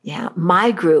 yeah,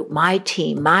 my group, my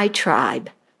team, my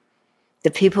tribe, the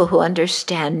people who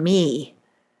understand me.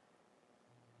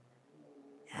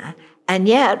 Yeah. And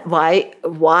yet, why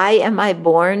am I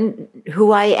born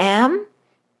who I am?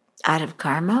 Out of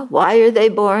karma. Why are they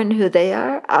born who they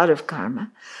are? Out of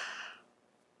karma.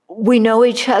 We know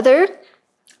each other.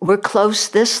 We're close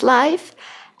this life.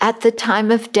 At the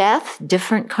time of death,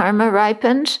 different karma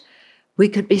ripens. We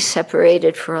could be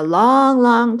separated for a long,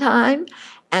 long time.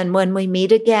 And when we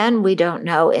meet again, we don't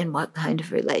know in what kind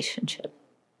of relationship.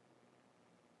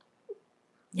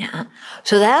 Yeah.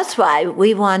 So that's why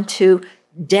we want to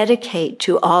dedicate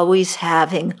to always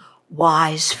having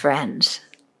wise friends.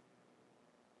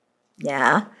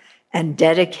 Yeah. And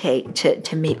dedicate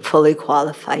to meet fully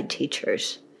qualified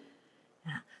teachers.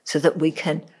 Yeah. So that we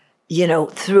can,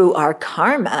 through our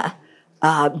karma,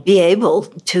 be able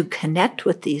to connect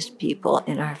with these people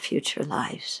in our future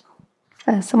lives.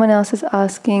 Someone else is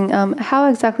asking, how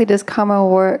exactly does karma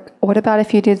work? What about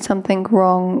if you did something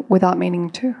wrong without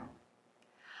meaning to?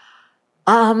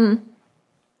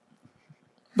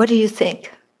 What do you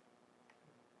think?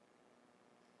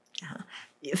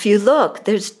 If you look,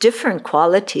 there's different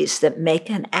qualities that make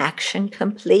an action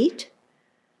complete.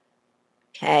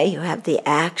 Okay, you have the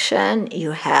action,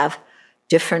 you have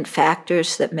different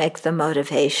factors that make the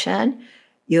motivation.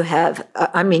 You have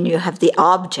the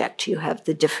object, you have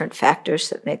the different factors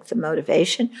that make the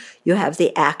motivation. You have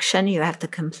the action, you have the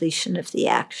completion of the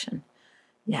action.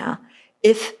 Yeah.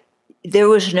 If there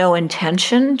was no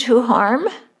intention to harm,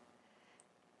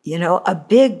 a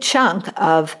big chunk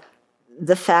of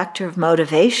the factor of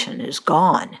motivation is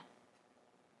gone.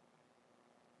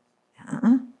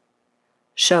 Yeah.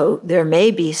 So there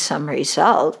may be some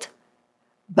result,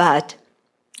 but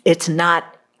it's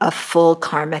not a full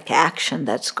karmic action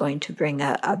that's going to bring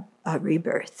a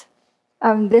rebirth.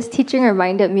 This teaching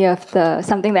reminded me of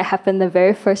something that happened the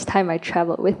very first time I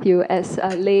traveled with you as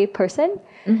a lay person.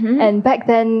 Mm-hmm. And back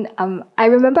then, I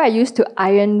remember I used to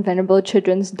iron Venerable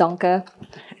Children's donka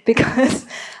because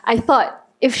I thought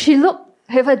if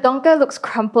her donka looks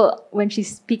crumpled when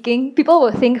she's speaking, people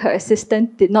will think her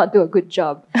assistant did not do a good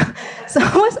job. So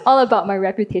it was all about my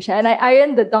reputation. And I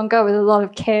ironed the donka with a lot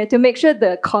of care to make sure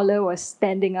the collar was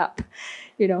standing up,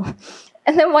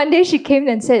 And then one day she came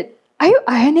and said, "Are you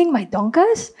ironing my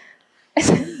donkas?" I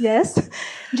said, "Yes."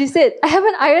 And she said, "I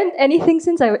haven't ironed anything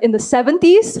since I was in the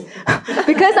 70s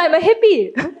because I'm a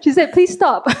hippie." She said, "Please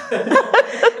stop."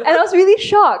 And I was really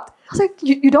shocked. I was like,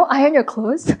 you don't iron your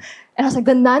clothes? And I was like,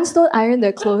 the nuns don't iron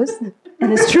their clothes.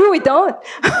 And it's true, we don't.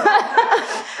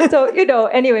 So,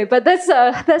 anyway, but that's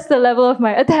the level of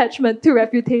my attachment to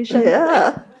reputation.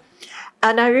 Yeah.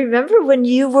 And I remember when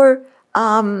you were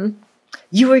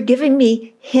giving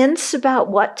me hints about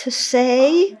what to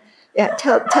say. Yeah,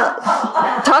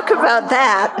 talk about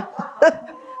that.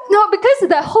 No, because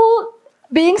the whole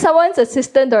being someone's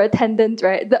assistant or attendant,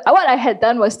 right? What I had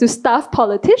done was to staff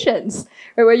politicians,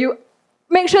 right, where you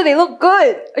make sure they look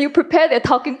good. You prepare their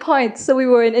talking points. So we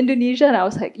were in Indonesia, and I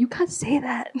was like, "You can't say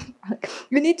that.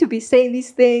 You need to be saying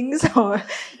these things," or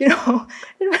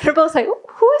And Venerable was like,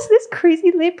 "Who is this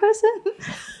crazy lay person?"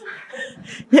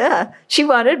 Yeah, she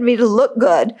wanted me to look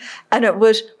good, and it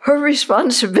was her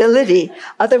responsibility.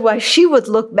 Otherwise, she would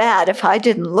look bad if I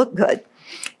didn't look good,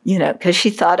 because she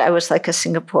thought I was like a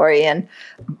Singaporean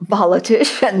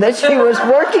politician that she was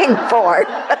working for.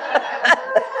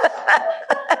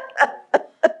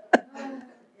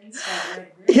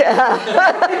 Yeah.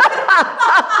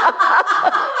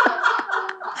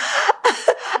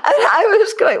 And I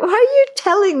was going, "Why are you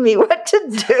telling me what to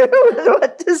do and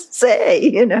what to say,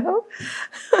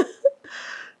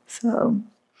 So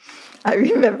I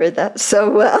remember that so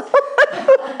well.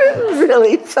 It was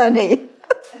really funny.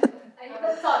 I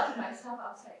even thought to myself, I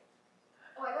was like,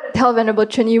 "Oh, I gotta tell Venerable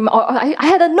Chen Yu," or I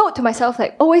had a note to myself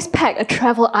like, "Always pack a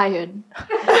travel iron."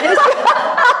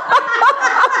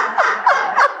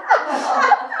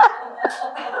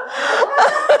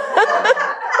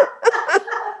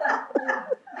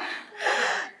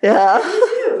 Yeah.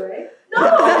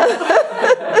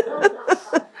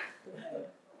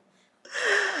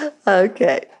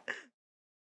 Okay.